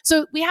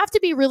 So we have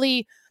to be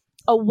really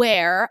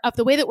aware of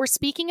the way that we're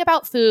speaking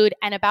about food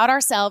and about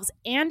ourselves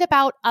and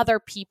about other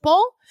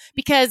people,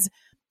 because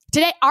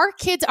today our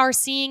kids are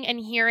seeing and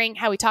hearing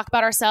how we talk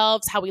about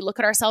ourselves, how we look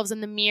at ourselves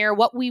in the mirror,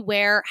 what we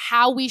wear,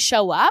 how we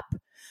show up.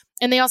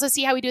 And they also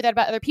see how we do that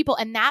about other people.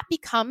 And that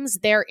becomes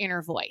their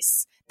inner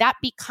voice. That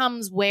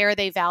becomes where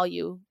they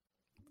value,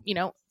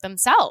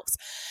 themselves.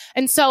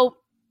 And so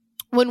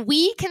when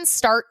we can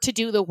start to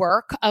do the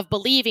work of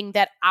believing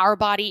that our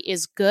body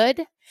is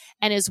good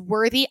and is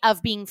worthy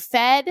of being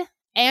fed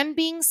and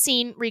being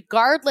seen,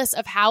 regardless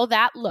of how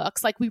that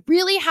looks, like we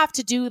really have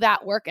to do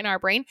that work in our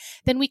brain,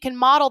 then we can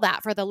model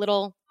that for the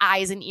little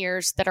eyes and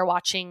ears that are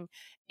watching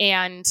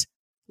and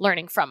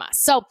learning from us.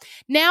 So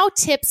now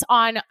tips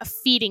on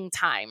feeding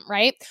time,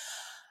 right?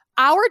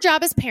 Our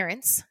job as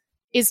parents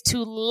is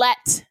to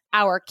let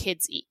our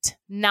kids eat,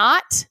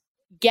 not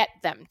get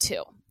them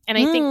to. And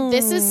I think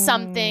this is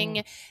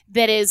something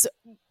that is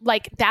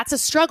like, that's a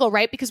struggle,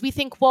 right? Because we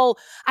think, well,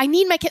 I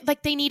need my kid,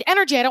 like they need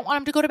energy. I don't want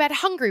them to go to bed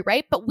hungry,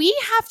 right? But we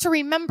have to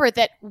remember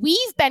that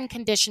we've been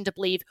conditioned to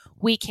believe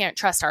we can't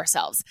trust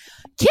ourselves.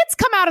 Kids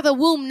come out of the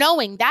womb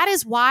knowing that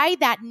is why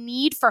that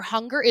need for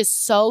hunger is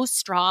so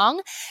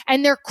strong.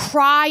 And they're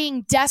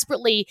crying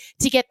desperately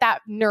to get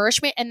that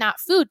nourishment and that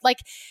food. Like,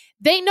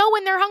 they know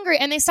when they're hungry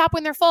and they stop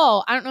when they're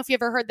full. I don't know if you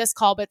ever heard this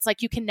call, but it's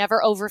like, you can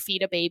never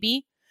overfeed a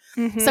baby.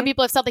 Mm-hmm. Some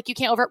people have said like you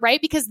can't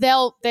right? Because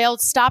they'll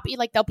stop eat,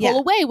 like they'll pull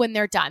away when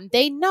they're done.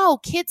 They know,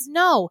 kids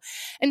know.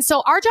 And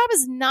so our job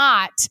is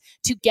not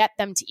to get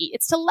them to eat.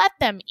 It's to let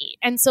them eat.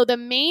 And so the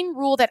main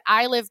rule that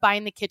I live by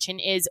in the kitchen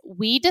is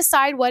we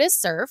decide what is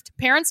served.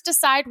 Parents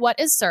decide what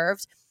is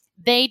served.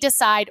 They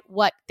decide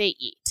what they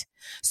eat.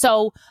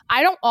 So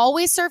I don't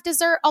always serve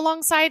dessert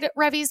alongside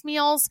Revi's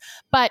meals,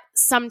 but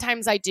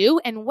sometimes I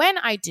do. And when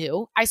I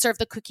do, I serve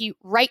the cookie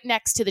right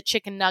next to the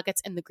chicken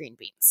nuggets and the green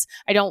beans.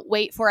 I don't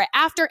wait for it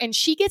after, and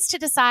she gets to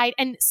decide.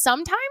 And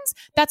sometimes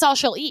that's all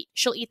she'll eat.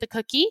 She'll eat the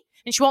cookie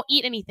and she won't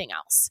eat anything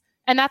else.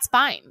 And that's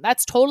fine.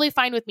 That's totally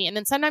fine with me. And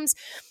then sometimes,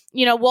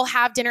 we'll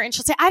have dinner and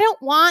she'll say, I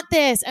don't want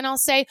this. And I'll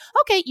say,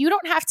 okay, you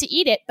don't have to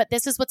eat it, but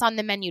this is what's on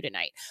the menu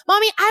tonight.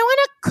 Mommy, I want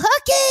a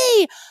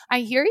cookie. I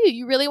hear you.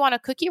 You really want a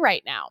cookie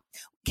right now.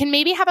 Can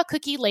maybe have a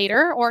cookie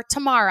later or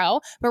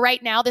tomorrow, but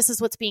right now this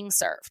is what's being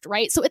served,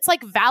 right? So it's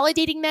like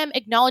validating them,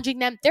 acknowledging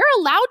them. They're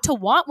allowed to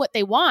want what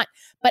they want,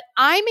 but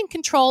I'm in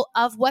control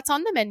of what's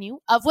on the menu,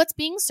 of what's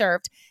being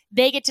served.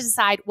 They get to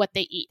decide what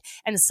they eat.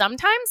 And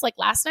sometimes, like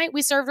last night,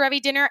 we served Revy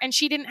dinner and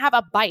she didn't have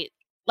a bite.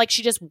 Like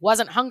she just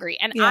wasn't hungry.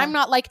 And I'm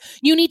not like,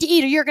 you need to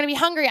eat or you're going to be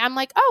hungry. I'm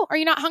like, oh, are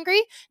you not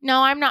hungry?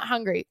 No, I'm not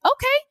hungry.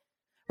 Okay.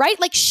 Right?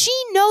 Like she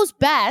knows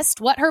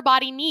best what her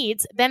body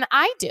needs than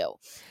I do.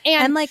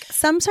 And like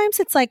sometimes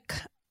it's like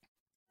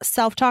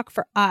self-talk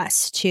for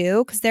us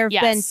too, because there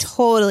have been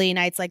totally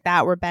nights like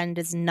that where Ben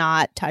does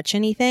not touch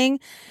anything.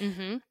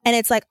 Mm-hmm. And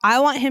it's like, I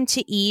want him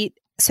to eat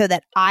so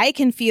that I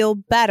can feel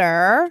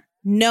better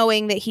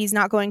knowing that he's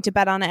not going to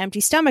bed on an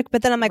empty stomach.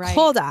 But then I'm like,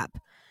 hold up.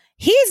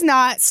 He's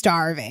not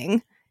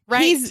starving.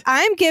 Right.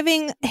 I'm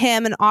giving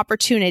him an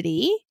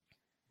opportunity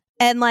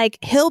and like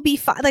he'll be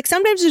fine. Like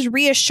sometimes there's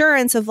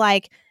reassurance of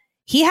like,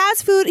 he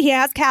has food, he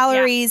has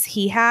calories,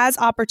 he has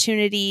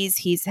opportunities,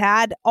 he's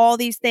had all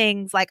these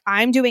things. Like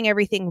I'm doing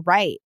everything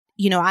right.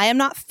 I am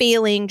not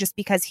failing just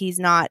because he's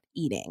not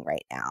eating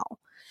right now.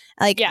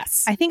 Like,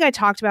 I think I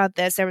talked about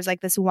this. There was like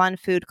this one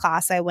food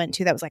class I went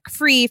to that was like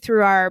free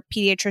through our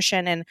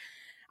pediatrician. And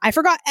I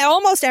forgot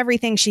almost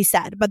everything she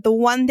said. But the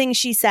one thing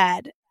she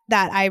said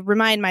that I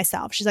remind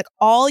myself, she's like,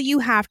 all you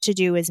have to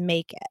do is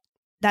make it.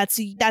 That's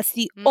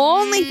the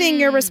only thing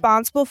you're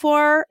responsible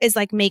for is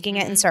like making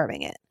it and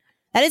serving it.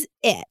 That is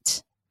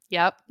it.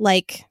 Yep.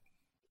 Like,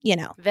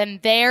 Then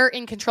they're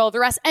in control of the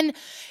rest. And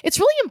it's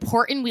really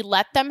important we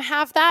let them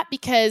have that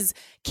because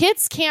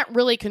kids can't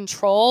really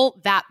control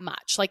that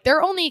much. Like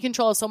they're only in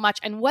control of so much.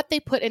 And what they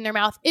put in their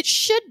mouth, it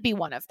should be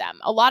one of them.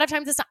 A lot of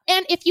times it's not.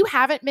 And if you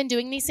haven't been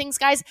doing these things,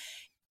 guys,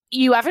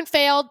 you haven't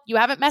failed. You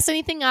haven't messed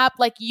anything up.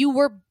 Like you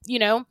were,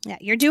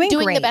 you're doing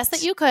great. The best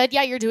that you could.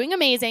 Yeah, you're doing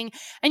amazing.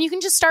 And you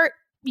can just start,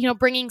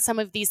 bringing some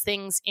of these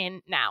things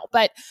in now.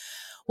 But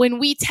when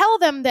we tell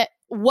them that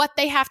what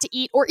they have to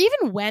eat, or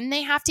even when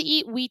they have to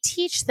eat, we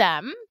teach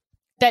them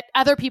that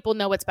other people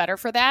know what's better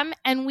for them.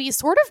 And we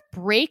sort of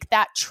break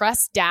that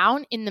trust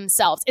down in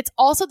themselves. It's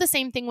also the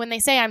same thing when they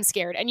say, I'm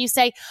scared. And you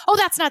say, oh,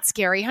 that's not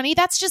scary, honey.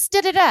 That's just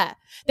da-da-da.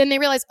 Then they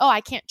realize, oh, I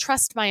can't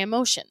trust my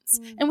emotions.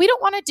 And we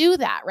don't want to do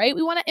that, right?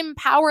 We want to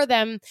empower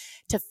them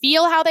to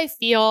feel how they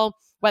feel,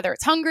 whether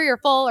it's hungry or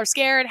full or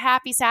scared,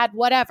 happy, sad,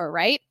 whatever,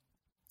 right?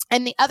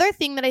 And the other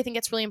thing that I think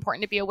it's really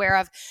important to be aware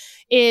of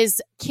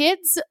is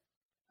kids,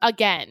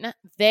 again,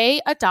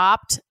 they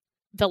adopt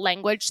the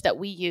language that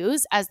we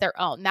use as their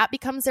own. That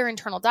becomes their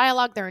internal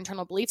dialogue, their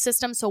internal belief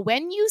system. So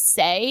when you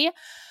say,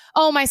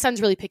 oh, my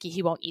son's really picky,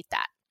 he won't eat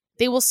that,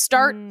 they will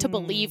start to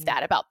believe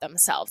that about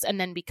themselves and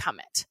then become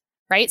it,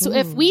 right? So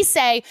if we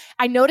say,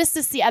 I noticed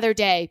this the other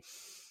day,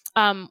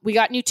 we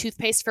got new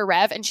toothpaste for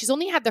Rev and she's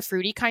only had the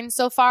fruity kind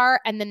so far.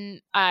 And then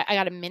I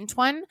got a mint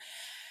one.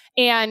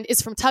 And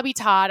it's from Tubby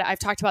Todd. I've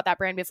talked about that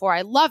brand before.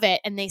 I love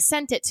it. And they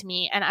sent it to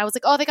me. And I was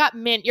like, oh, they got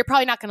mint. You're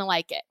probably not going to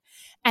like it.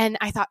 And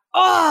I thought,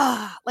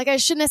 oh, like I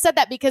shouldn't have said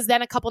that because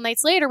then a couple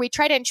nights later we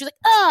tried it and she was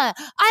like,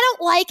 I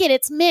don't like it.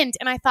 It's mint.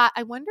 And I thought,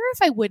 I wonder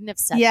if I wouldn't have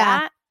said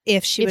that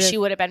if she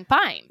would have been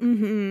fine.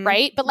 Mm-hmm.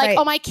 Right. But like,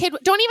 oh, my kid,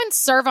 don't even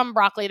serve them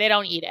broccoli. They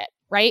don't eat it.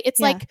 Right.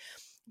 It's like,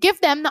 give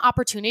them the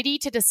opportunity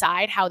to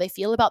decide how they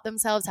feel about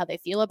themselves, how they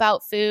feel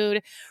about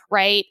food.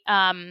 Right.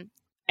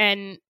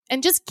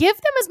 And just give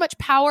them as much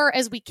power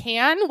as we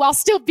can while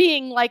still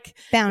being like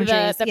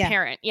the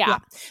parent. Yeah.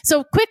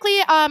 So quickly,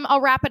 I'll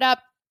wrap it up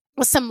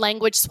with some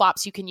language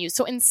swaps you can use.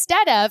 So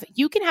instead of,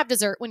 you can have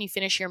dessert when you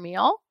finish your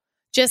meal,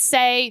 just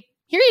say,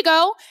 here you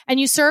go. And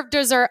you serve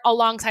dessert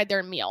alongside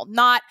their meal,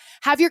 not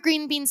have your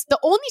green beans. The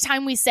only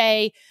time we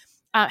say,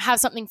 have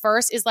something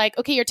first is like,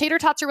 okay, your tater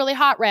tots are really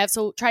hot, Rev,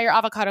 so try your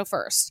avocado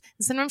first.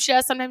 And sometimes she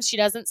does, sometimes she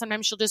doesn't.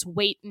 Sometimes she'll just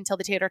wait until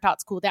the tater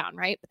tots cool down,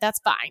 right? But that's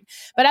fine.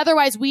 But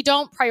otherwise, we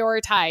don't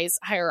prioritize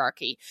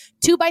hierarchy.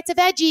 2 bites of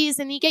veggies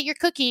and you get your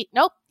cookie.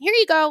 Nope, here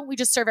you go. We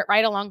just serve it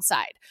right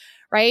alongside,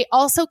 right?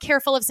 Also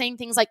careful of saying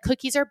things like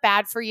cookies are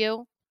bad for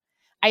you.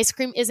 Ice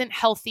cream isn't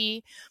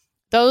healthy.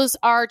 Those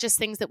are just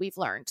things that we've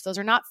learned. Those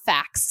are not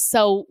facts.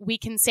 So we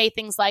can say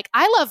things like,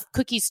 I love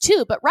cookies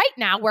too, but right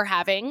now we're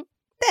having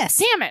this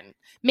salmon.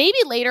 Maybe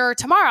later or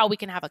tomorrow we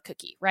can have a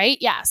cookie, right?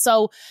 Yeah.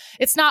 So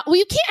it's not, well,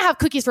 you can't have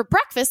cookies for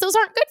breakfast. Those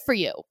aren't good for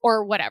you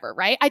or whatever,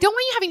 right? I don't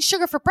want you having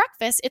sugar for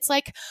breakfast. It's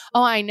like,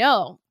 oh, I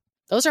know.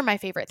 Those are my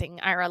favorite thing.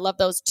 Ira, I love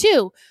those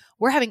too.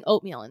 We're having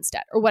oatmeal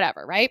instead or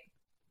whatever, right?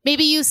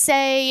 Maybe you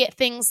say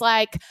things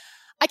like,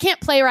 I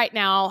can't play right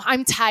now.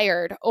 I'm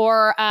tired.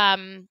 Or I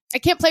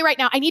can't play right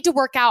now. I need to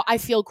work out. I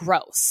feel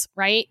gross,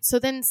 right? So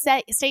then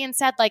say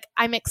instead like,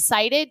 I'm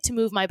excited to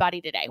move my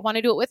body today. Want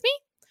to do it with me?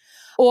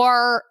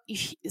 Or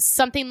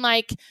something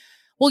like,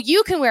 well,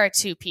 you can wear a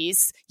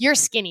 2-piece. You're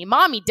skinny.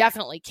 Mommy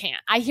definitely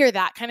can't. I hear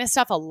that kind of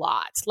stuff a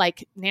lot.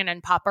 Like Nana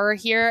and Papa are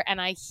here and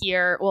I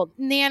hear, well,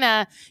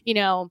 Nana,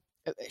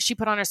 she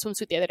put on her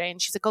swimsuit the other day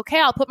and she's like,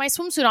 okay, I'll put my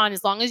swimsuit on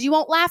as long as you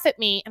won't laugh at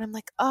me. And I'm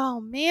like,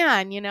 oh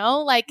man,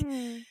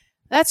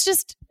 it's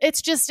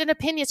just an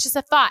opinion. It's just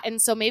a thought.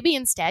 And so maybe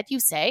instead you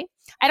say,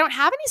 I don't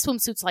have any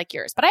swimsuits like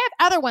yours, but I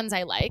have other ones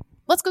I like.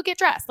 Let's go get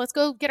dressed. Let's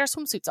go get our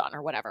swimsuits on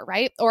or whatever,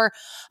 right? Or,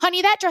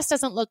 honey, that dress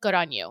doesn't look good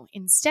on you.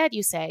 Instead,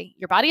 you say,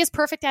 your body is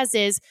perfect as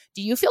is.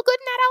 Do you feel good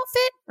in that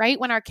outfit, right?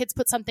 When our kids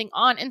put something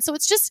on. And so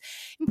it's just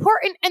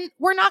important. And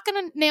we're not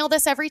going to nail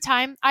this every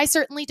time. I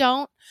certainly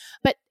don't.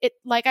 But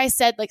like I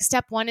said, like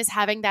step one is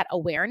having that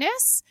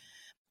awareness.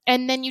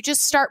 And then you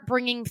just start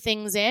bringing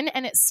things in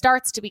and it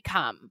starts to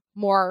become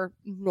more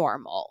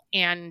normal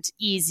and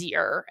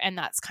easier. And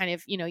that's kind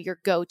of, your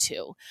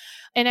go-to.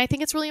 And I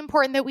think it's really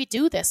important that we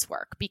do this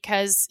work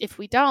because if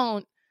we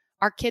don't,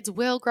 our kids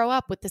will grow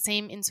up with the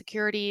same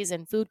insecurities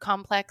and food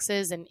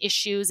complexes and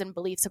issues and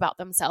beliefs about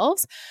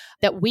themselves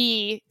that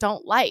we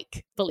don't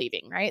like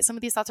believing, right? Some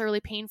of these thoughts are really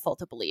painful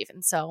to believe.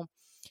 And so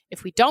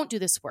if we don't do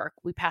this work,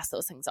 we pass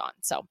those things on.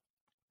 So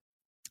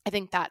I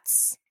think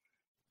that's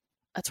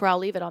where I'll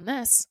leave it on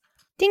this.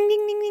 Ding,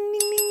 ding, ding, ding, ding,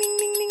 ding, ding,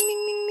 ding, ding,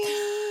 ding,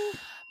 ding.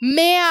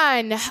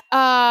 Man,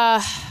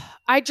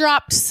 I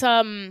dropped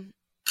some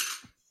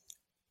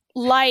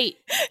light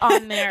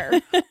on there.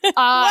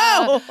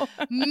 Whoa.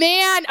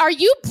 Man, are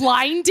you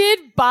blinded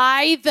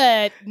by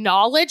the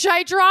knowledge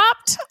I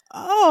dropped?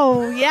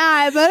 Oh, yeah.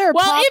 I better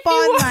pop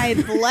on my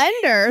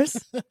blenders.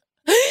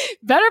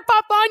 Better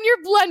pop on your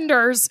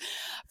blenders.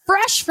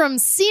 Fresh from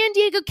San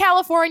Diego,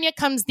 California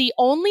comes the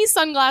only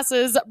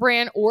sunglasses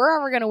brand we're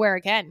ever going to wear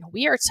again.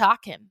 We are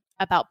talking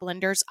about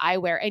Blenders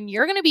Eyewear, and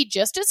you're going to be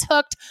just as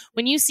hooked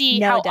when you see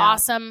how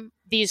awesome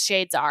these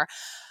shades are.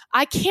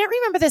 I can't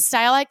remember the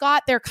style I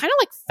got. They're kind of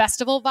like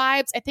festival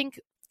vibes. I think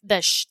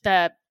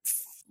the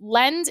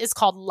lens is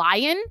called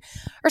Lion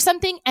or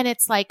something, and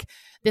it's like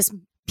this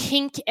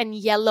pink and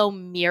yellow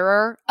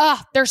mirror.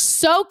 They're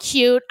so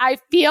cute. I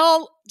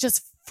feel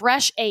just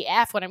fresh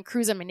AF when I'm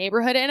cruising my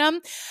neighborhood in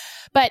them.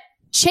 But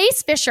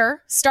Chase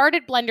Fisher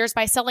started Blenders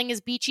by selling his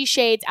beachy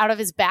shades out of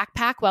his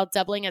backpack while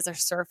doubling as a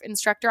surf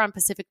instructor on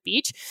Pacific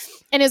Beach.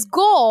 And his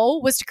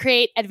goal was to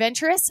create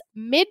adventurous,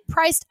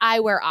 mid-priced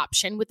eyewear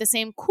option with the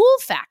same cool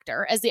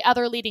factor as the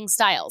other leading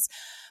styles.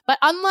 But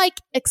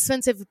unlike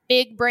expensive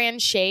big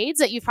brand shades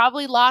that you've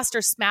probably lost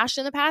or smashed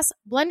in the past,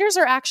 Blenders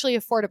are actually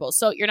affordable.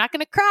 So you're not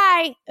going to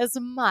cry as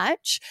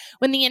much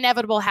when the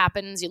inevitable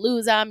happens. You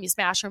lose them, you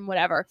smash them,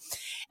 whatever.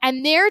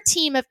 And their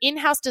team of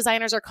in-house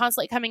designers are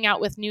constantly coming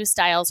out with new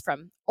styles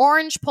from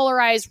orange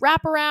polarized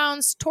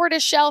wraparounds,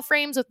 tortoise shell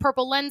frames with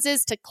purple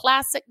lenses to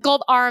classic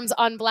gold arms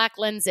on black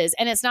lenses.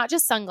 And it's not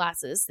just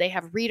sunglasses. They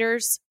have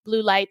readers,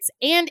 blue lights,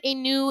 and a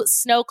new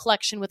snow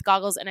collection with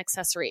goggles and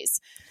accessories.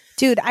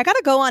 Dude, I got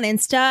to go on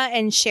Insta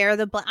and share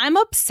I'm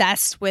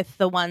obsessed with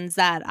the ones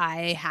that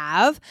I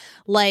have.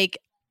 Like,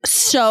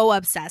 so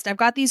obsessed. I've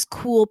got these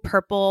cool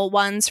purple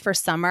ones for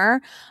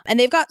summer. And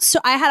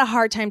I had a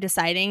hard time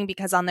deciding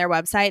because on their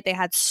website, they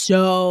had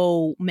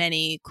so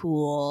many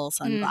cool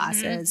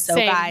sunglasses. Mm-hmm. So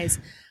Same. Guys,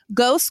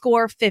 go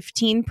score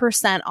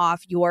 15%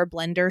 off your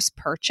Blenders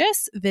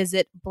purchase.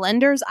 Visit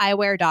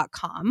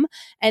blenderseyewear.com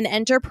and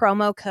enter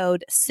promo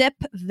code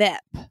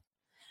SIPVIP.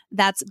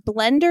 That's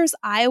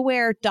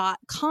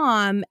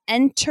blenderseyewear.com.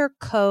 Enter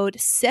code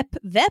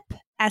SIPVIP,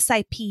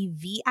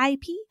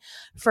 SIPVIP,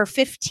 for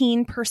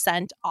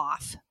 15%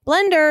 off.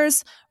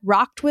 Blenders,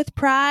 rocked with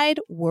pride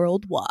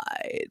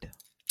worldwide.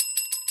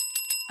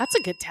 That's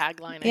a good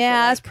tagline.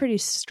 That's pretty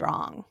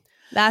strong.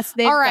 All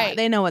right.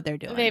 They know what they're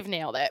doing. They've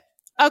nailed it.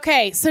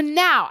 Okay, so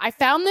now I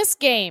found this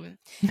game.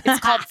 It's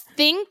called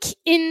Think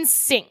in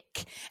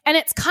Sync. And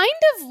it's kind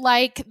of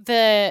like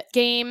the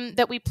game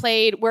that we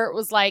played where it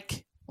was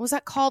like, what was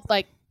that called?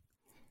 Like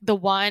the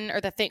one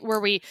or the thing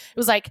where it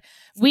was like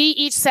we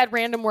each said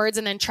random words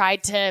and then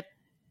tried to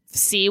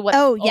see what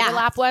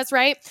overlap was,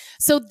 right?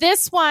 So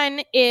this one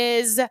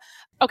is,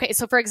 okay,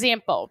 so for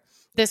example,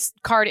 this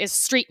card is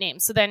street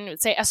names. So then it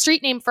would say a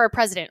street name for a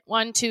president,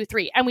 1, 2,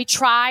 3. And we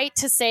try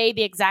to say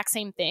the exact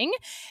same thing.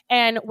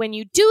 And when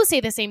you do say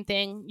the same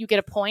thing, you get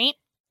a point.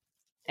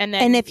 And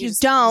if you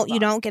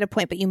don't get a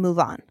point, but you move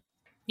on.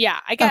 Yeah,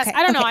 I guess. Okay,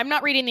 I don't know. I'm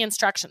not reading the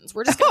instructions.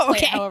 We're just going to play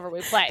it however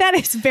we play. That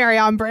is very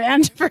on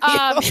brand for you. But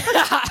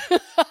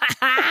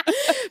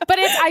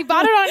I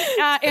bought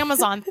it on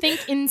Amazon.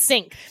 Think in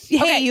Sync.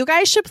 Hey, you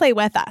guys should play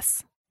with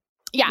us.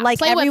 Yeah.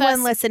 Like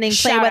everyone listening,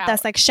 play with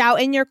us. Like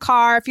shout in your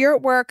car. If you're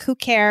at work, who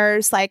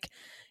cares? Like,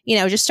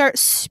 just start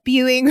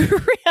spewing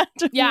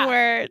random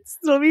words.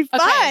 It'll be fun.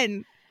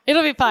 Okay.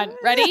 It'll be fun.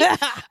 Ready?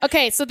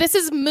 Okay, so this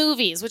is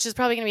movies, which is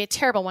probably going to be a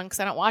terrible one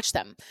because I don't watch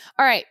them.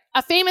 All right.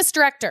 A famous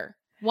director.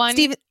 1,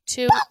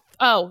 2.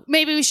 Oh,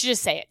 maybe we should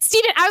just say it.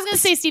 I was going to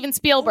say Steven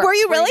Spielberg. Were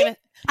you really? I was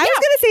going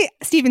to say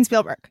Steven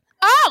Spielberg.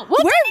 Oh, well,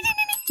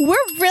 we're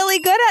really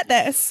good at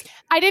this.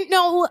 I didn't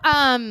know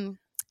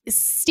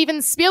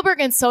Steven Spielberg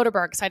and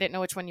Soderbergh, so I didn't know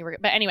which one you were.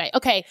 But anyway,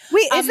 okay.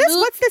 Wait,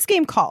 what's this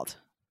game called?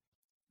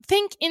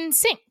 Think in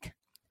Sync.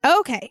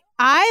 Okay.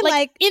 I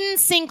like In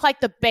Sync, like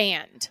the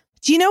band.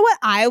 Do you know what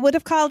I would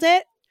have called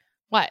it?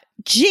 What?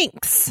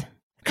 Jinx.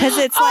 Because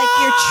it's like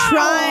you're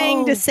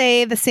trying to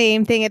say the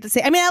same thing at the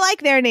same. I mean, I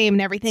like their name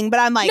and everything, but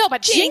I'm like, no,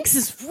 but Jinx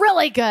is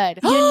really good.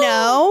 You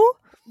know?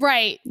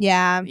 Right.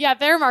 Yeah. Yeah,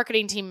 their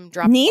marketing team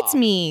dropped Needs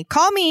me.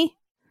 Call me.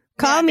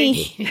 Call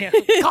me.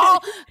 Call.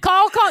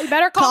 You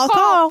better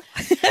call.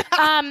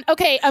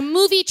 Okay, a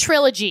movie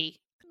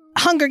trilogy.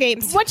 Hunger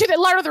Games. What did it?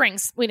 Lord of the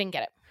Rings. We didn't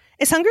get it.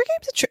 Is Hunger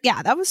Games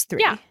yeah, that was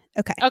 3. Yeah.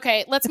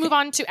 Okay, let's move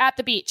on to at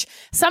the beach.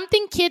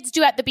 Something kids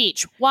do at the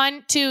beach.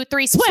 1, 2,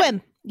 3,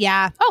 swim.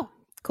 Yeah. Oh.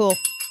 Cool.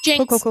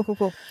 Jinx.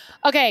 Cool.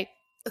 Okay,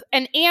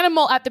 an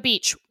animal at the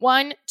beach.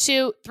 1,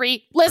 2,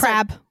 3, lizard.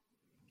 Crab.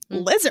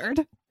 Lizard?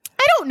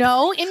 I don't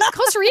know. In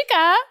Costa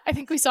Rica, I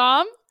think we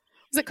saw him.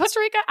 Was it Costa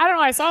Rica? I don't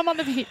know. I saw him on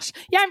the beach.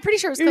 Yeah, I'm pretty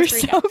sure it was Costa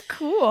Rica. You're so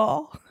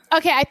cool.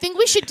 Okay, I think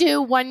we should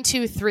do 1,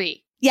 2,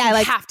 3. Yeah, I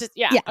like. Have to.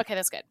 Yeah. Okay,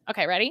 that's good.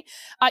 Okay, ready?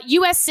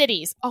 U.S.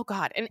 cities. Oh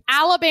God, an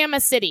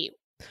Alabama city.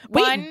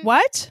 Wait,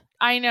 what?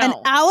 I know. An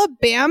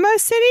Alabama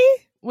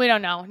city? We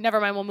don't know. Never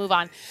mind. We'll move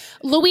on.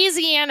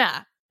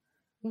 Louisiana.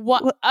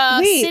 What?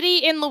 City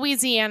in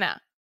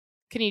Louisiana.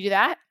 Can you do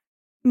that?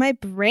 My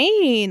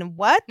brain.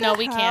 What? No,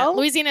 we can't.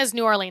 Louisiana is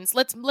New Orleans.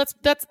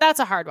 That's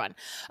a hard one.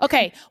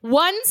 Okay,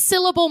 1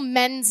 syllable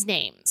men's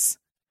names,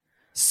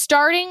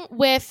 starting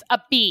with a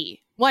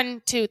B.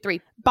 1, 2,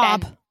 3.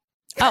 Bob. Ben.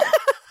 Oh.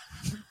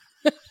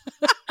 I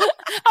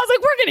was like,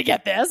 we're going to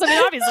get this. I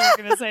mean, obviously, we're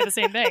going to say the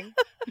same thing.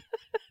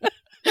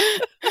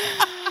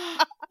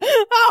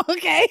 Oh,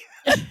 okay.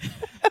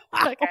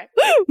 Okay.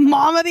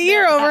 Mom of the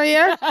year over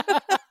here.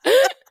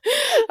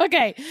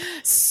 Okay.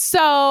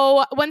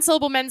 So 1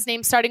 syllable men's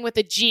name starting with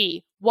a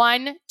G.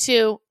 1,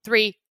 2,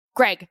 3.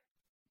 Greg.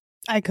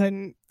 I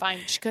couldn't. Fine.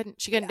 She couldn't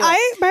do it.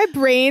 My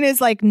brain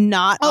is like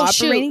not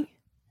operating. Shoot.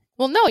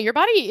 Well, no, your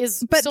body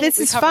is. But this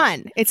is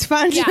fun. It's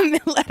fun to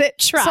let it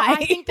try. So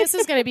I think this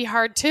is going to be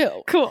hard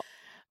too. Cool.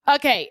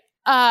 Okay.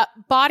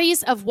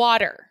 Bodies of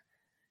water.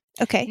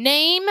 Okay.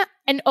 Name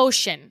an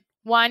ocean.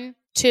 1,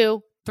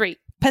 2, 3.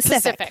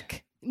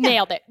 Pacific. Yeah.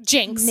 Nailed it.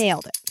 Jinx.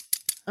 Nailed it.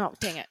 Oh,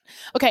 dang it.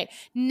 Okay.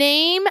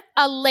 Name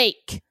a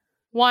lake.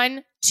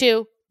 1,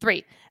 2,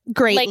 3.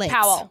 Great Lake Lakes.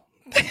 Powell.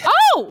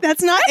 Oh,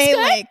 that's not a good.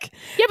 lake.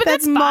 Yeah, but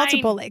that's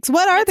multiple lakes.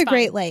 What are the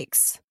Great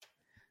Lakes?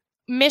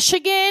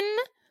 Michigan.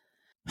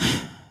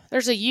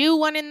 There's a U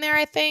one in there,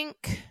 I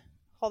think.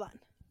 Hold on.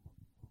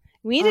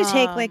 We need to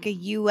take like a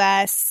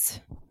U.S.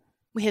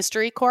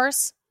 history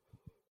course.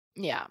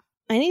 Yeah.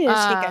 I need to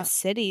take a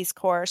cities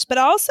course, but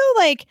also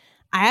like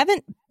I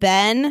haven't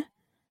been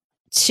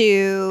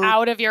to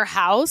out of your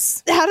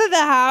house,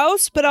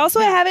 but also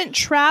I haven't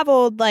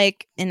traveled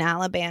like in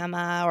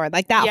Alabama or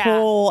like that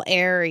whole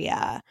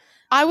area.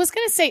 I was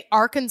going to say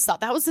Arkansas.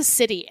 That was a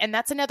city, and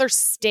that's another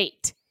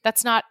state.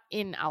 That's not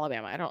in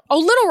Alabama.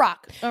 Little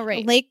Rock. Oh,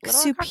 right. Lake Little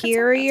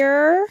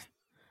Superior.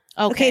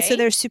 Rock, okay, so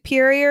there's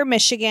Superior,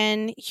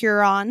 Michigan,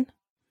 Huron,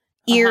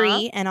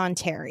 Erie, and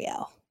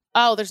Ontario.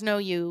 Oh, there's no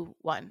U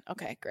one.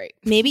 Okay, great.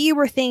 Maybe you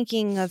were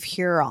thinking of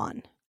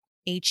Huron.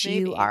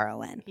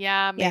 Huron.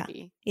 Yeah,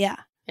 maybe. Yeah.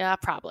 Yeah,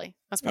 probably.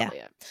 That's probably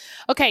it.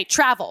 Okay,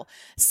 travel.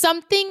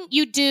 Something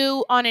you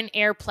do on an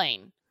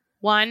airplane.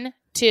 1,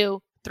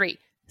 2, 3.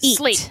 Eat.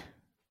 Sleep.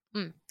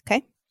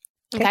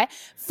 Okay.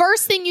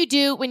 First thing you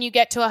do when you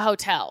get to a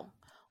hotel.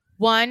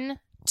 1,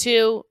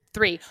 2,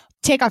 3.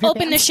 Take off your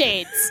Open pants. the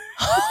shades.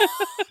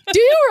 Do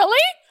you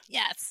really?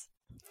 Yes.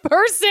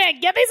 First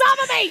thing, get these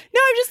off of me. No,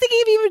 I'm just thinking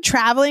if you've been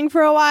traveling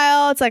for a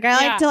while, it's like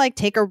I like to like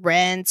take a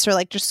rinse or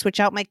like just switch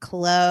out my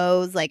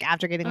clothes like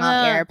after getting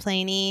on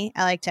airplane-y.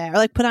 I like to or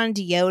like put on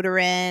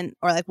deodorant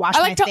or like wash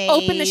my face. I like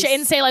to open the shade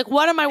and say like,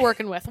 what am I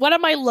working with? What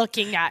am I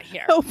looking at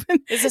here?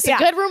 Is this a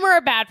good room or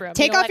a bad room?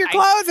 Take off your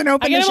clothes and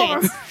open the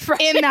shades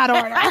in that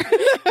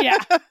order. Yeah.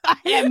 I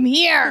am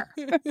here.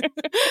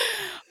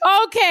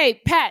 Okay,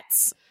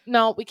 pets.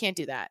 No, we can't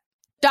do that.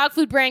 Dog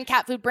food brand,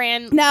 cat food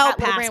brand, no,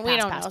 cat brand. We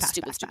don't know.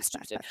 Stupid.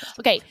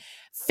 Okay,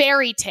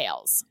 fairy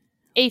tales.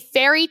 A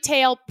fairy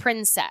tale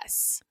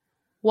princess.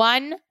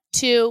 1,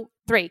 2,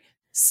 3.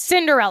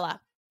 Cinderella.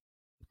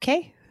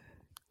 Okay,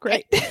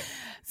 great.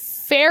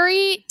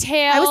 Fairy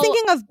tale. I was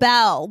thinking of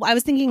Belle. I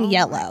was thinking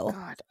yellow. My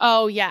God.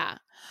 Oh yeah.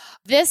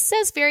 This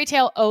says fairy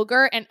tale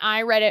ogre, and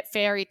I read it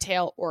fairy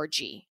tale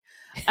orgy.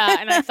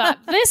 And I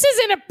thought this is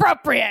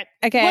inappropriate.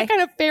 Okay, what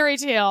kind of fairy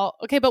tale?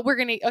 Okay, but we're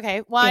gonna. Okay,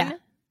 1,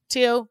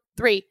 2,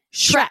 3.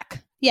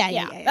 Shrek.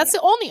 Yeah. That's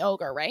the only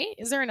ogre, right?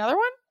 Is there another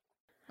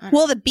one?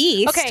 Well, the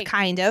Beast,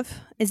 kind of.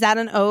 Is that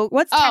an ogre?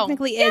 What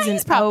technically is an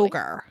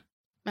ogre?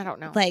 I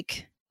don't know.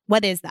 Like,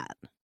 what is that?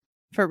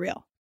 For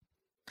real?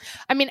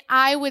 I mean,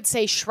 I would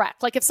say Shrek.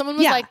 Like, if someone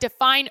was like,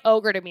 define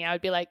ogre to me, I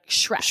would be like,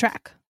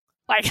 Shrek.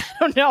 Like, I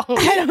don't know.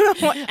 I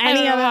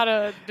don't know how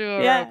to do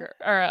an ogre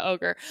or an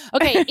ogre.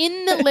 Okay,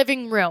 in the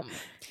living room.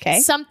 Okay.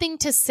 Something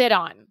to sit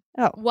on.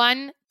 Oh.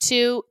 1,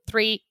 2,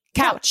 3.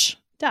 Couch.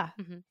 Duh.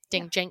 Mm-hmm.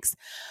 Ding, jinx.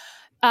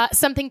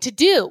 Something to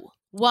do.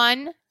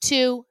 1,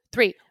 2,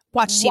 3.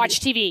 Watch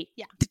TV.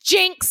 Yeah. The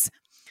jinx.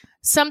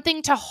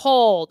 Something to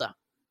hold.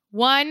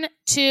 1,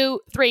 2,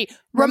 3.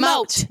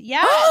 Remote.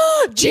 Yeah.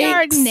 We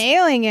are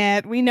nailing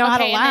it. We know how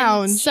to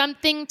lounge.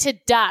 Something to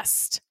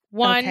dust.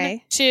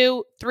 1,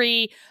 2,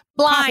 3.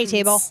 Coffee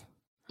table.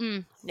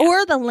 Yeah.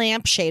 Or the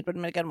lampshade would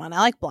have been a good one. I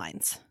like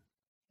blinds.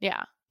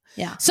 Yeah.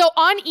 Yeah. So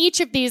on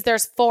each of these,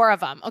 there's 4 of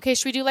them. Okay.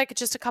 Should we do like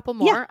just a couple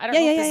more? Yeah. I don't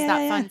know if this is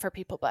that fun for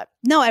people, but.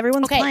 No,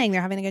 everyone's playing.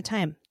 They're having a good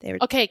time.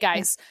 Okay,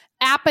 guys.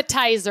 Yeah.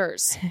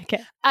 Appetizers.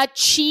 Okay. A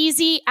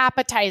cheesy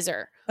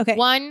appetizer. Okay.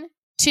 1,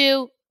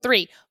 2,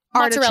 3.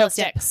 Artichoke Mozzarella dip.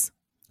 sticks.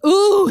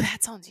 Ooh,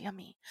 that sounds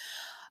yummy.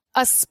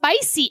 A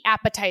spicy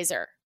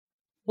appetizer.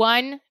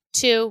 1,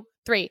 2,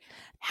 3.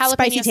 Jalapeno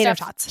Spicy tater stuffed,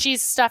 tots.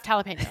 cheese stuffed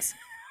jalapenos.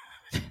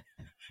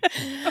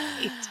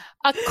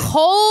 A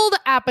cold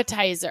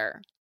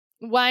appetizer.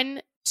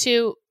 1,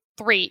 2,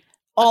 3.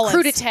 Olives. A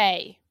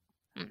crudité.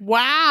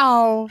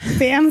 Wow.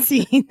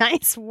 Fancy.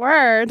 Nice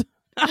word.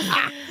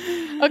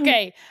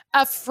 Okay.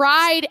 A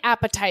fried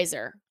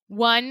appetizer.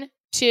 1,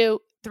 2,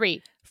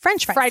 3.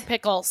 French fries. Fried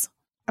pickles.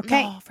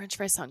 Okay. Oh, French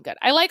fries sound good.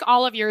 I like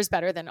all of yours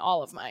better than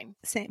all of mine.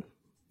 Same.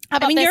 How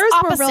about this? yours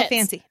Opposites. were real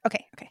fancy.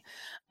 Okay.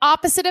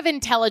 Opposite of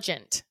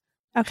intelligent.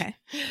 Okay.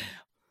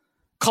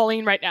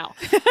 Colleen right now.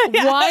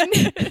 Yeah. 1.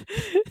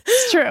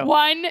 It's true.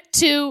 1,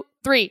 2,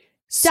 3.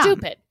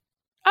 Stupid.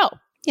 Oh.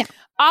 Yeah.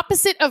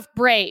 Opposite of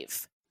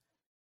brave.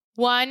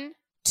 1,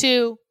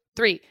 2,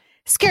 3.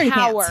 Scaredy pants.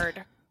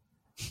 Coward.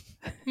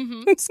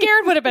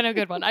 Scared would have been a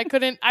good one.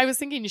 I was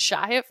thinking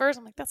shy at first.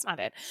 I'm like, that's not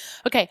it.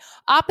 Okay.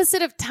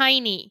 Opposite of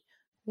tiny.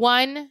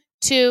 1,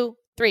 2,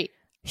 3.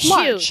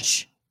 Large.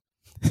 Huge.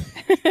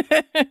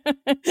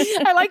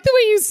 I like the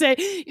way you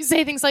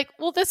say things like,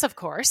 well, this of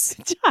course.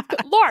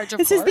 Large, of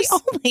course. This is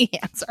the only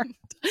answer.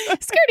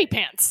 Scaredy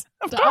pants.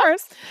 Of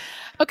course.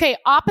 Okay.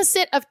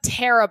 Opposite of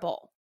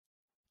terrible.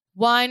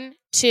 1,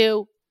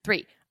 2,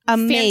 3.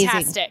 Amazing.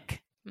 Fantastic.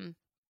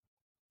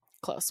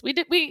 Close. We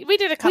did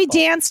a couple. We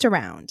danced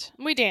around.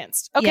 We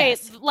danced. Okay,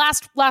 Yes.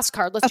 last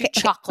card. Let's do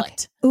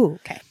chocolate. Okay. Ooh,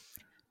 okay.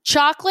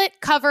 Chocolate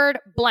covered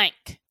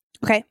blank.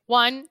 Okay.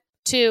 1,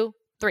 2,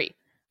 3.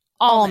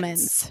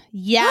 Almonds.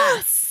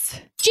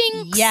 Yes.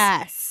 Jinx.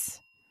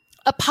 Yes.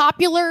 A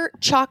popular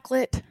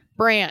chocolate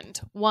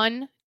brand.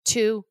 1,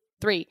 2,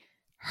 3.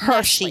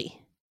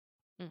 Hershey.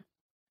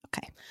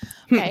 Okay.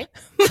 Okay.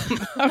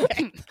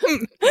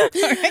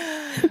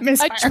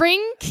 A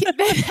drink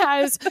that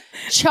has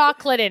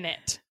chocolate in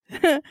it.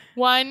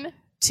 1,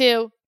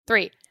 2,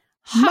 3.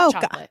 Hot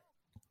Mocha. chocolate.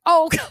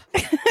 Oh, I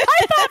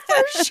thought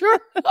for sure.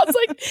 I was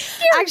like,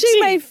 actually,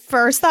 my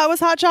first thought was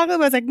hot chocolate,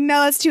 but I was like,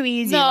 no, that's too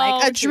easy. No,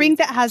 like a too drink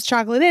easy. that has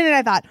chocolate in it,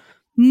 I thought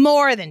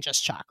more than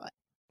just chocolate.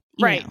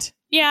 You right. know.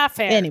 Yeah,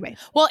 fair. Anyway.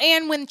 Well,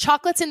 and when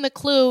chocolate's in the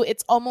clue,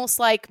 it's almost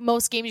like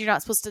most games you're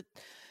not supposed to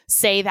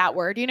say that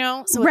word, you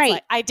know? So Right. it's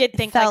like, I did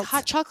think like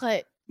hot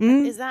chocolate.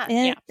 Is that?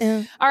 Yeah.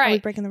 All Are we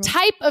right. breaking the rules?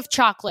 Type of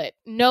chocolate,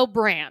 no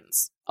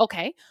brands.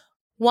 Okay.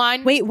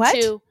 1, Wait, what?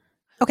 2.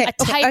 Okay. A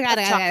type I got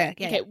of it, chocolate.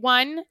 yeah. Okay.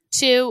 1,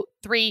 2,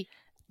 3.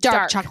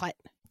 Dark chocolate.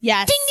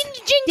 Yes. Ding, ding,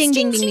 ding, Ding,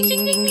 ding, ding,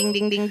 ding, ding, ding, ding,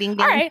 ding, ding, ding.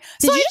 All right.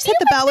 Did So you I just hit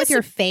the feel bell like with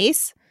your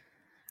face?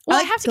 Well,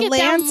 I Like, have to get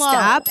down low.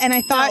 Stop, and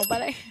I thought, No,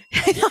 but I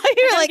I thought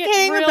you were like get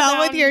hitting the real bell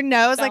with down- your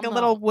nose down like a low.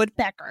 little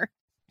woodpecker.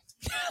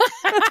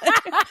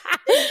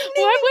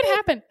 What would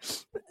happen?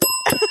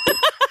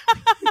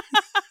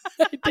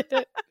 I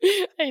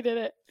did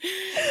it.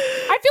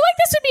 I feel like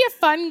this would be a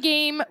fun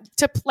game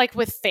to like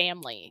with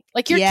family.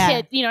 Like your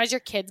kid, you know, as your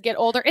kids get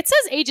older. It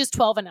says ages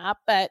 12 and up,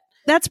 but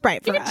That's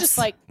bright you for could us. just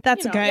like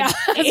That's you a know, good yeah,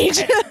 that's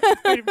age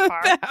pretty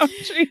far.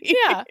 boundary.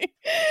 Yeah. I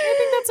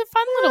think that's a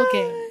fun little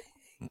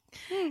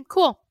game.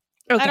 Cool.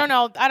 Okay. I don't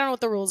know what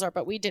the rules are,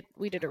 but we did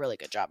a really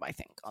good job, I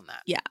think, on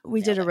that. Yeah,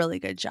 we did a really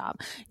good job.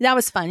 That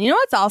was fun. You know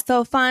what's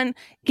also fun?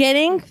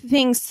 Getting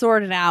things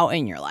sorted out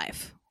in your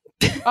life.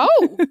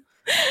 Oh.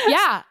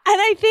 Yeah.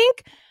 And I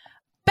think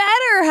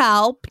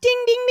BetterHelp,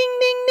 ding, ding, ding,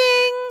 ding,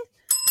 ding,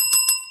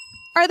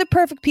 are the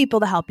perfect people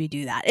to help you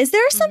do that. Is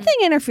there something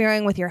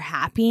interfering with your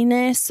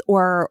happiness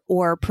or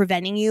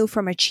preventing you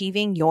from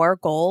achieving your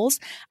goals?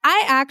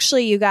 I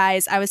actually, you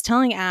guys, I was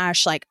telling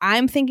Ash, like,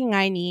 I'm thinking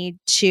I need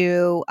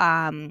to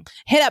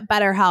hit up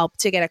BetterHelp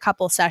to get a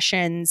couple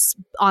sessions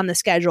on the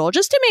schedule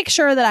just to make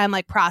sure that I'm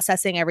like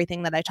processing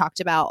everything that I talked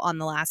about on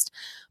the last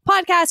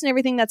podcast and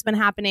everything that's been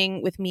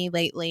happening with me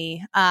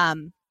lately.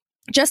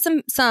 Just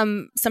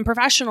some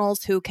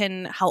professionals who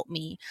can help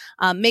me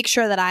make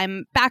sure that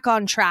I'm back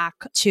on track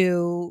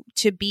to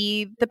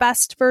be the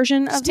best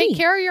version of me. Take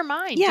care of your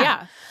mind.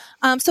 Yeah.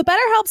 So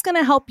BetterHelp's going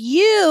to help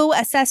you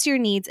assess your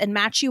needs and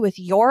match you with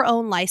your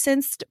own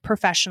licensed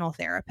professional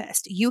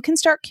therapist. You can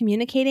start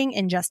communicating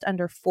in just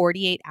under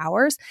 48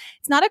 hours.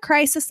 It's not a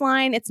crisis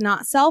line. It's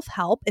not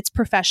self-help. It's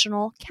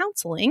professional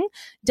counseling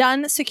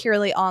done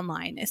securely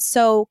online. It's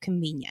so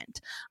convenient.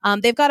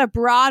 They've got a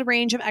broad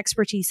range of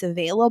expertise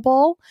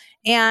available,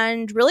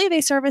 and really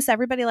they service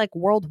everybody like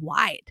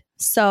worldwide.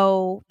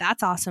 So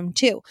that's awesome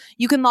too.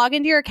 You can log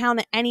into your account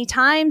at any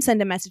time,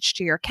 send a message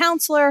to your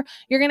counselor.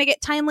 You're going to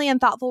get timely and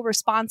thoughtful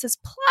responses.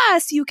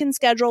 Plus, you can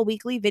schedule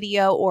weekly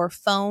video or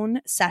phone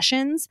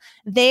sessions.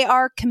 They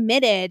are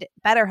committed,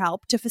 BetterHelp,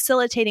 to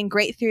facilitating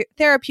great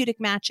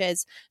therapeutic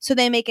matches. So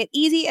they make it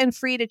easy and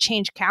free to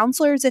change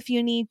counselors if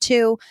you need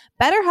to.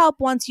 BetterHelp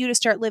wants you to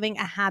start living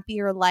a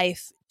happier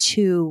life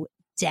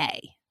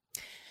today.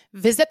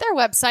 visit their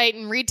website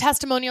and read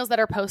testimonials that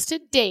are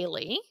posted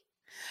daily.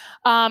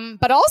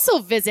 But also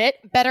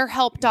visit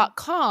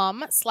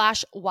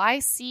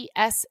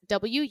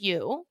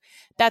betterhelp.com/YCSWU.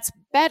 That's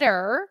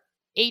better,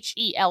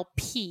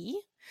 HELP,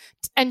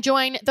 and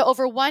join the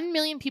over 1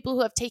 million people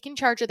who have taken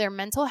charge of their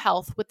mental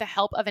health with the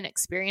help of an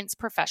experienced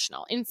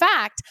professional. In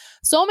fact,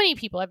 so many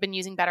people have been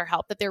using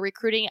BetterHelp that they're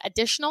recruiting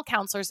additional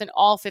counselors in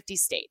all 50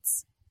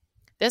 states.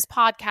 This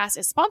podcast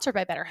is sponsored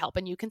by BetterHelp,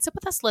 and you can sit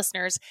with us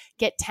listeners,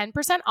 get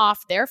 10%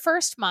 off their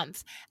first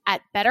month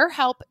at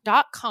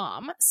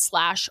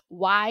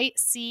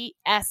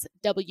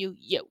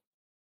betterhelp.com/YCSWU.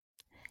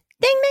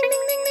 Ding, ding,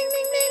 ding, ding, ding,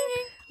 ding, ding.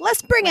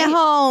 Let's bring it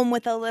home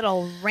with a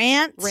little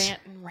rant.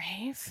 Rant and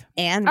rave.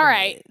 And all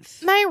rave.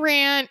 Right. My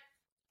rant,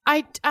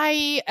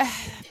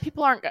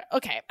 people aren't good.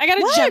 Okay. I got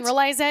to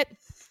generalize it.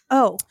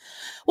 Oh.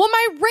 Well,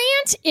 my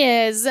rant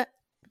is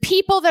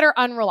people that are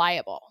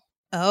unreliable.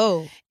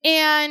 Oh.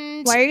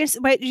 And why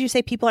did you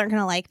say people aren't going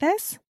to like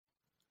this?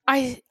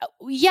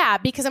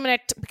 Because I'm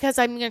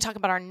going to talk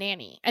about our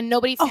nanny, and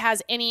nobody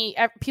has any,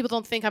 people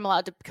don't think I'm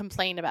allowed to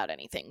complain about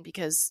anything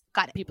because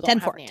people don't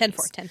have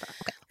nannies. 10-4.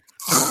 Okay.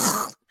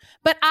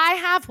 But I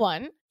have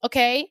one,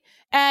 okay?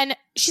 And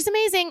she's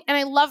amazing, and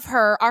I love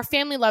her. Our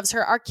family loves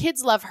her. Our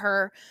kids love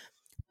her.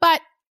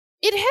 But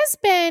it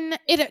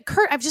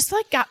occurred, I've just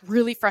got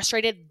really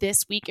frustrated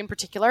this week in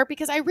particular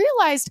because I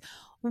realized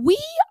we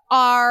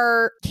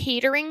are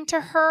catering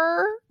to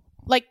her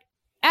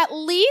at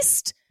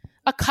least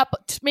a couple,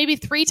 maybe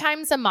 3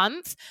 times a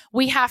month.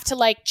 We have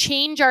to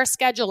change our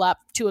schedule up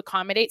to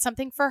accommodate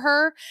something for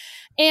her.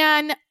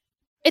 And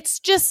it's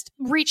just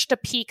reached a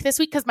peak this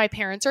week because my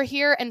parents are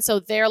here. And so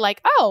they're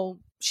like, oh,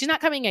 she's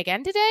not coming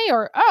again today?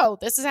 Or, oh,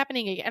 this is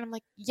happening again. And I'm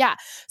like, yeah.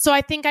 So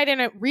I think I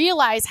didn't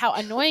realize how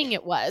annoying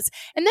it was.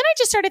 And then I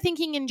just started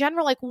thinking in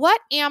general, what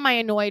am I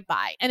annoyed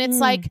by? And it's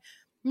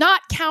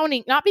not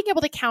being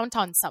able to count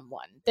on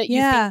someone that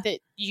you think that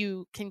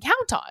you can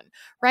count on,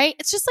 right?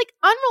 It's just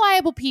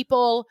unreliable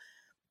people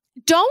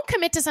don't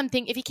commit to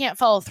something if you can't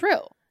follow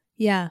through.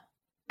 Yeah.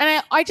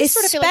 And I just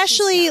sort of feel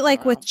especially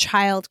with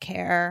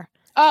childcare.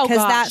 Oh,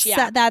 because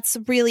that's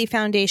really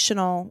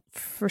foundational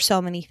for so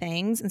many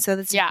things. And so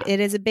it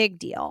is a big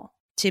deal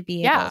to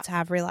be able to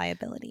have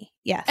reliability.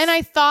 Yes. And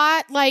I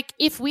thought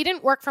if we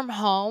didn't work from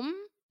home,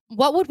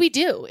 what would we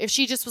do if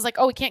she just was I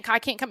can't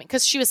come in?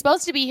 Because she was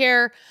supposed to be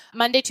here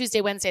Monday,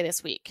 Tuesday, Wednesday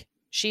this week.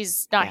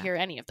 She's not here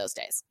any of those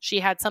days.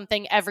 She had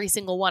something every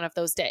single one of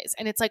those days.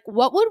 And it's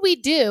what would we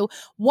do?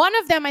 One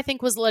of them, I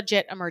think, was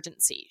legit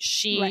emergency.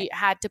 She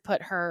had to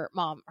put her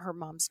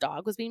mom's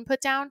dog was being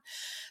put down.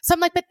 So I'm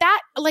but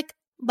that,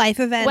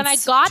 life events. When I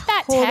got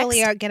that totally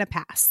text, are going to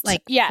pass.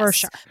 yes, for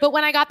sure. But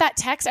when I got that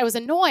text, I was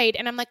annoyed.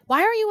 And I'm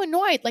why are you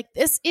annoyed?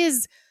 This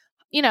is,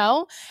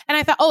 and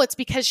I thought, it's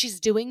because she's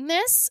doing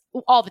this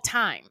all the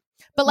time.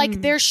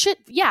 But there should,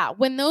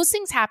 when those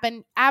things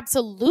happen,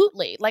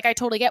 absolutely. I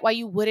totally get why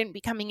you wouldn't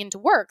be coming into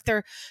work.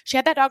 She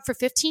had that dog for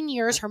 15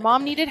 years. Her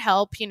mom needed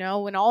help, and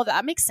all of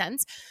that makes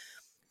sense.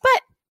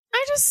 But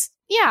I just,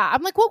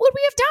 I'm what would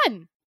we have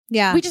done?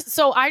 Yeah. I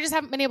just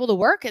haven't been able to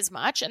work as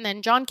much. And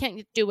then John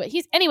can't do what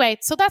anyway.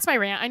 So that's my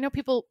rant. I know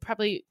people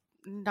probably,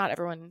 not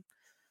everyone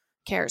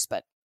cares,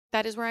 but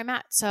that is where I'm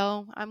at.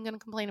 So I'm going to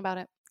complain about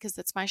it because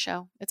it's my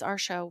show. It's our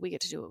show. We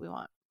get to do what we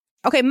want.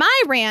 Okay.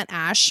 My rant,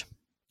 Ash.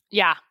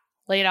 Yeah.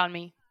 Lay it on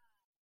me.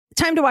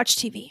 Time to watch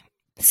TV.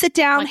 Sit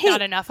down. Hey,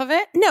 not enough of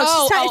it?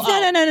 No.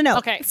 No.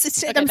 Okay. I'm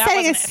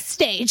setting a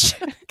stage.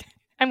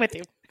 I'm with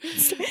you.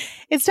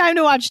 It's time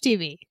to watch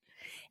TV.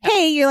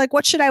 Hey, you're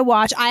what should I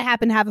watch? I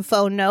happen to have a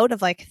phone note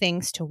of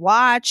things to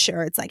watch,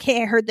 or it's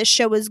hey, I heard this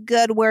show is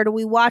good. Where do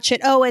we watch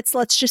it? Oh,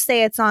 let's just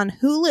say it's on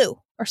Hulu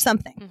or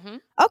something. Mm-hmm.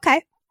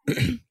 Okay.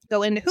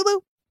 Go into Hulu.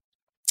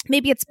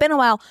 Maybe it's been a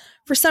while.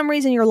 For some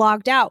reason, you're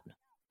logged out.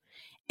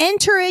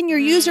 Enter in your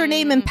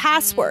username and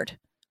password.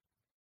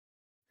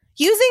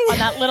 On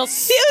that little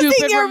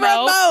stupid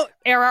remote.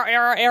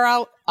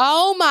 Arrow.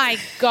 Oh my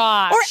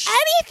gosh. Or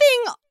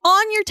anything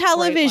on your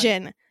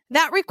television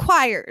that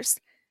requires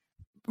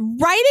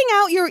writing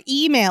out your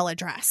email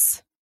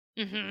address.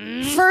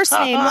 Mm-hmm. First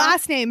name,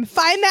 last name,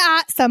 find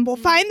the @ symbol,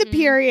 find the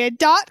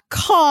period,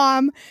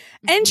 .com,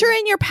 enter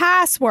in your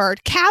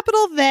password,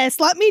 capital this,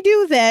 let me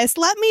do this.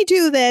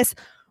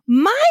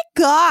 My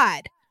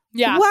God.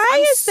 Yeah.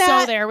 Why is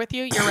that so there with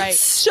you? You're right.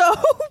 So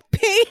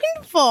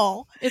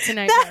painful. It's a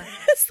nightmare.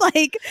 It's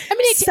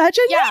such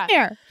a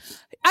nightmare.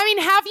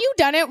 Have you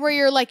done it where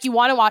you're you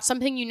want to watch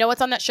something,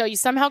 it's on that show, you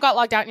somehow got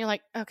logged out and you're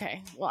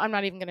okay, well, I'm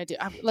not even going to do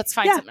let's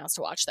find something else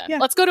to watch then. Yeah.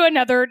 Let's go to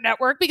another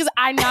network because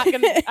I'm not going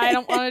to, I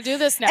don't want to do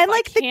this now. And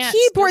the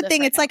keyboard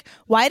thing, it's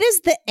why does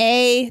the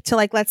A to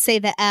let's say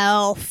the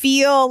L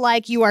feel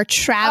like you are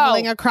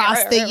traveling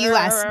across the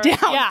U.S.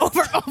 down,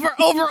 over,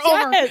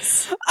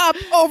 yes. up,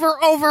 over,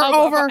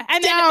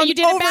 and down, then you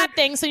did a bad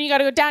thing, so you got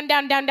to go down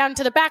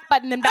to the back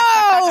button, then back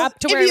up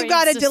to where if you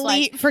got to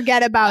delete,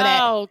 forget about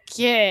it. Oh,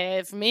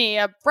 give me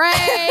a break.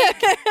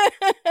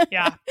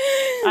 Yeah,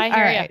 I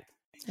hear you.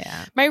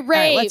 Yeah, my rave.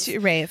 Right, what's your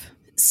rave?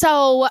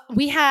 So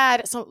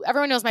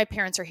everyone knows my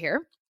parents are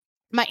here.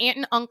 my aunt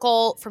and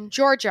uncle from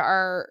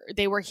Georgia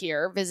they were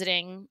here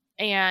visiting,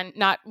 and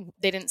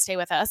they didn't stay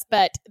with us,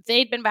 but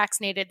they'd been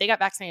vaccinated. They got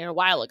vaccinated a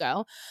while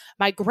ago.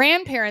 My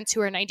grandparents,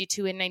 who are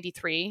 92 and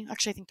 93,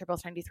 actually I think they're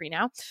both 93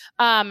 now,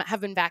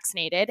 have been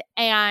vaccinated.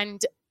 And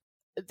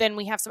then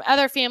we have some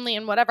other family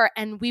and whatever,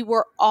 and we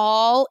were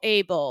all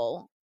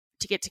able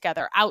to get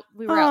together.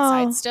 We were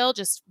outside still,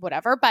 just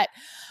whatever, but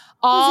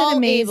all was it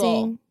amazing?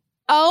 Able.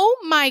 Oh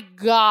my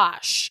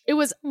gosh. It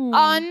was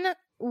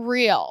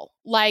unreal.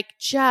 Like,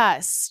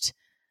 just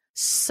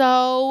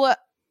so,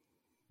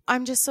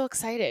 I'm just so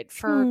excited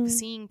for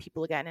seeing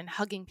people again and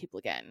hugging people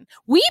again.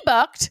 We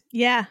booked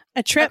a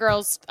trip,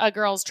 a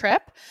girls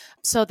trip.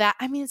 So that,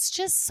 I mean, it's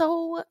just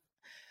so,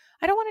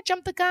 I don't want to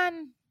jump the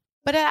gun,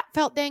 but it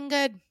felt dang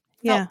good.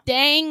 Felt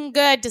dang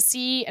good to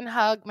see and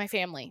hug my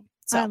family.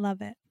 So I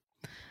love it.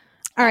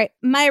 All right,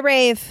 my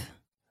rave.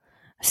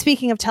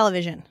 Speaking of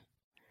television,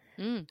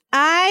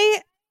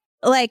 I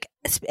like,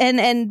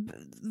 and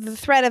the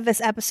thread of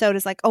this episode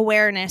is like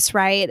awareness,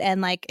 right?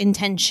 And like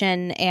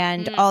intention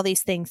and all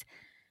these things.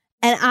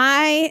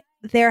 And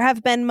there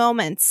have been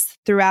moments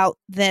throughout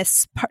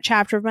this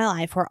chapter of my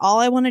life where all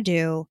I want to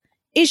do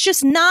is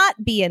just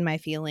not be in my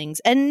feelings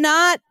and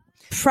not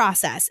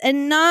process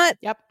and not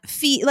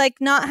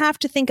not have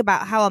to think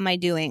about how am I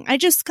doing. I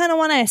just kind of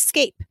want to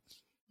escape.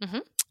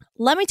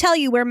 Let me tell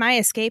you where my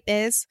escape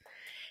is.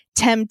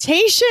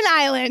 Temptation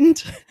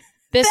Island.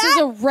 This is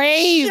a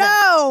rave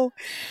show.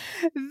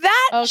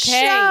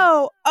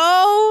 Show.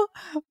 Oh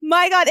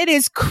my God. It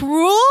is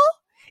cruel.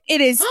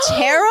 It is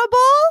terrible.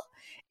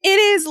 It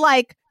is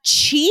like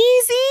cheesy.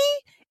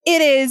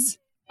 It is.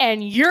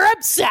 And you're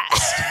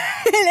obsessed.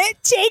 And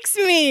it takes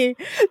me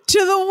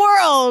to the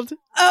world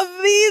of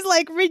these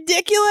like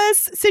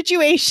ridiculous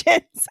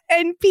situations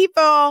and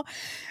people.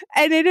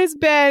 And it has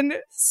been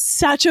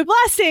such a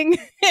blessing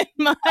in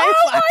my life.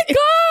 Oh my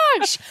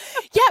gosh.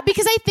 Yeah,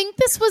 because I think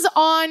this was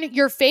on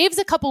your faves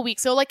a couple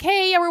weeks ago. Like,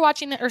 hey, yeah, we're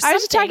watching it or something. I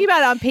was just talking about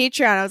it on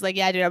Patreon. I was like,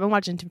 yeah, dude, I've been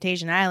watching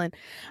Temptation Island.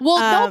 Well,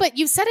 no, but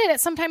you said it at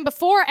some time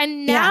before,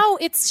 and now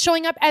it's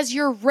showing up as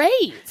your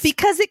rave.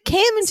 Because it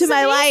came into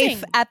my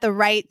life at the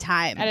right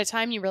time. At a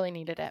time you really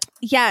needed it.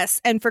 Yes.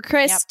 And for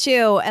Chris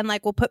too. And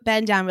like, we'll put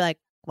Ben down and be like,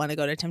 want to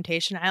go to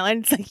Temptation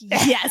Island? It's like,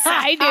 yes,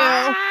 I do.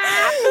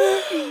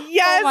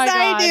 Yes,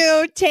 I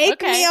do. Take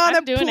me on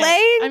a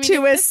plane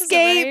to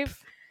escape.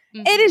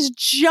 It is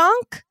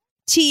junk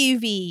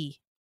TV.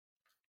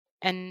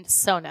 And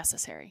so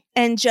necessary.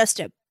 And just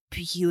a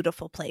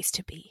beautiful place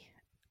to be.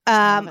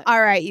 All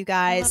right, you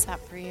guys. I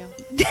love that for you.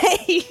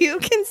 You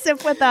can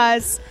sip with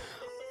us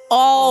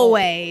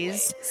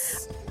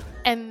always.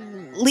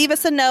 And leave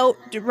us a note,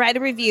 write a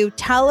review,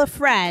 tell a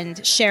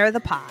friend, share the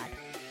pod.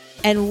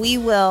 And we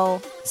will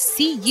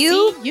see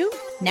you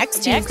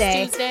next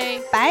Tuesday.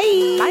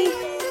 Bye. Bye.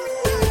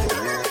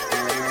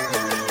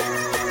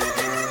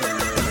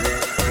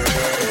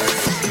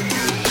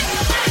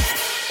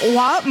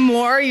 Want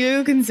more?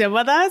 You can sit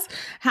with us.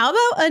 How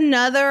about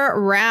another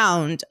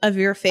round of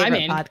your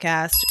favorite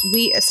podcast?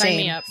 Sign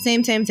me up.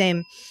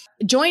 Same.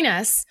 Join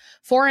us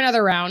for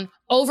another round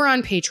over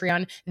on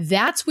Patreon.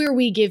 That's where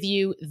we give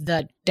you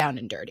the down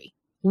and dirty.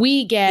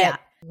 We get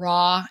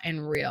raw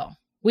and real.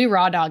 We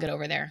raw dog it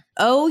over there.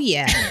 Oh,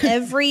 yeah.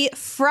 Every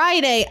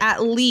Friday,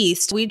 at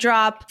least, we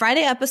drop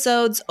Friday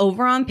episodes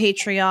over on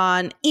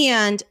Patreon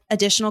and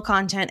additional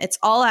content. It's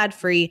all ad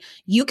free.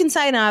 You can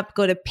sign up.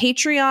 Go to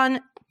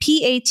Patreon,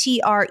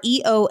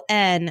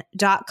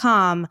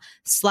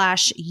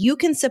 patreon.com/you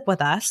can sip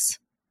with us,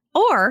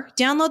 or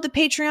download the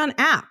Patreon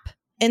app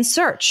and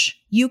search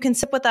You Can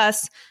Sip With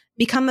Us.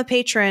 Become a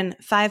patron.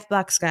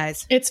 $5,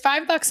 guys. It's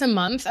 $5 a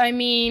month. I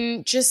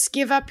mean, just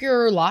give up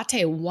your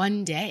latte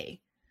one day.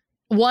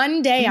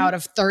 One day out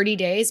of 30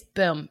 days,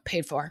 boom,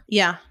 paid for.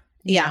 Yeah.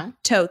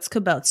 Totes,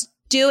 kabotes.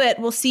 Do it.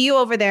 We'll see you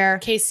over there.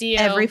 KCO.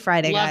 Every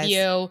Friday, Love guys.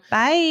 you.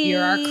 Bye.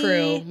 You're our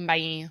crew.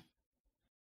 Bye.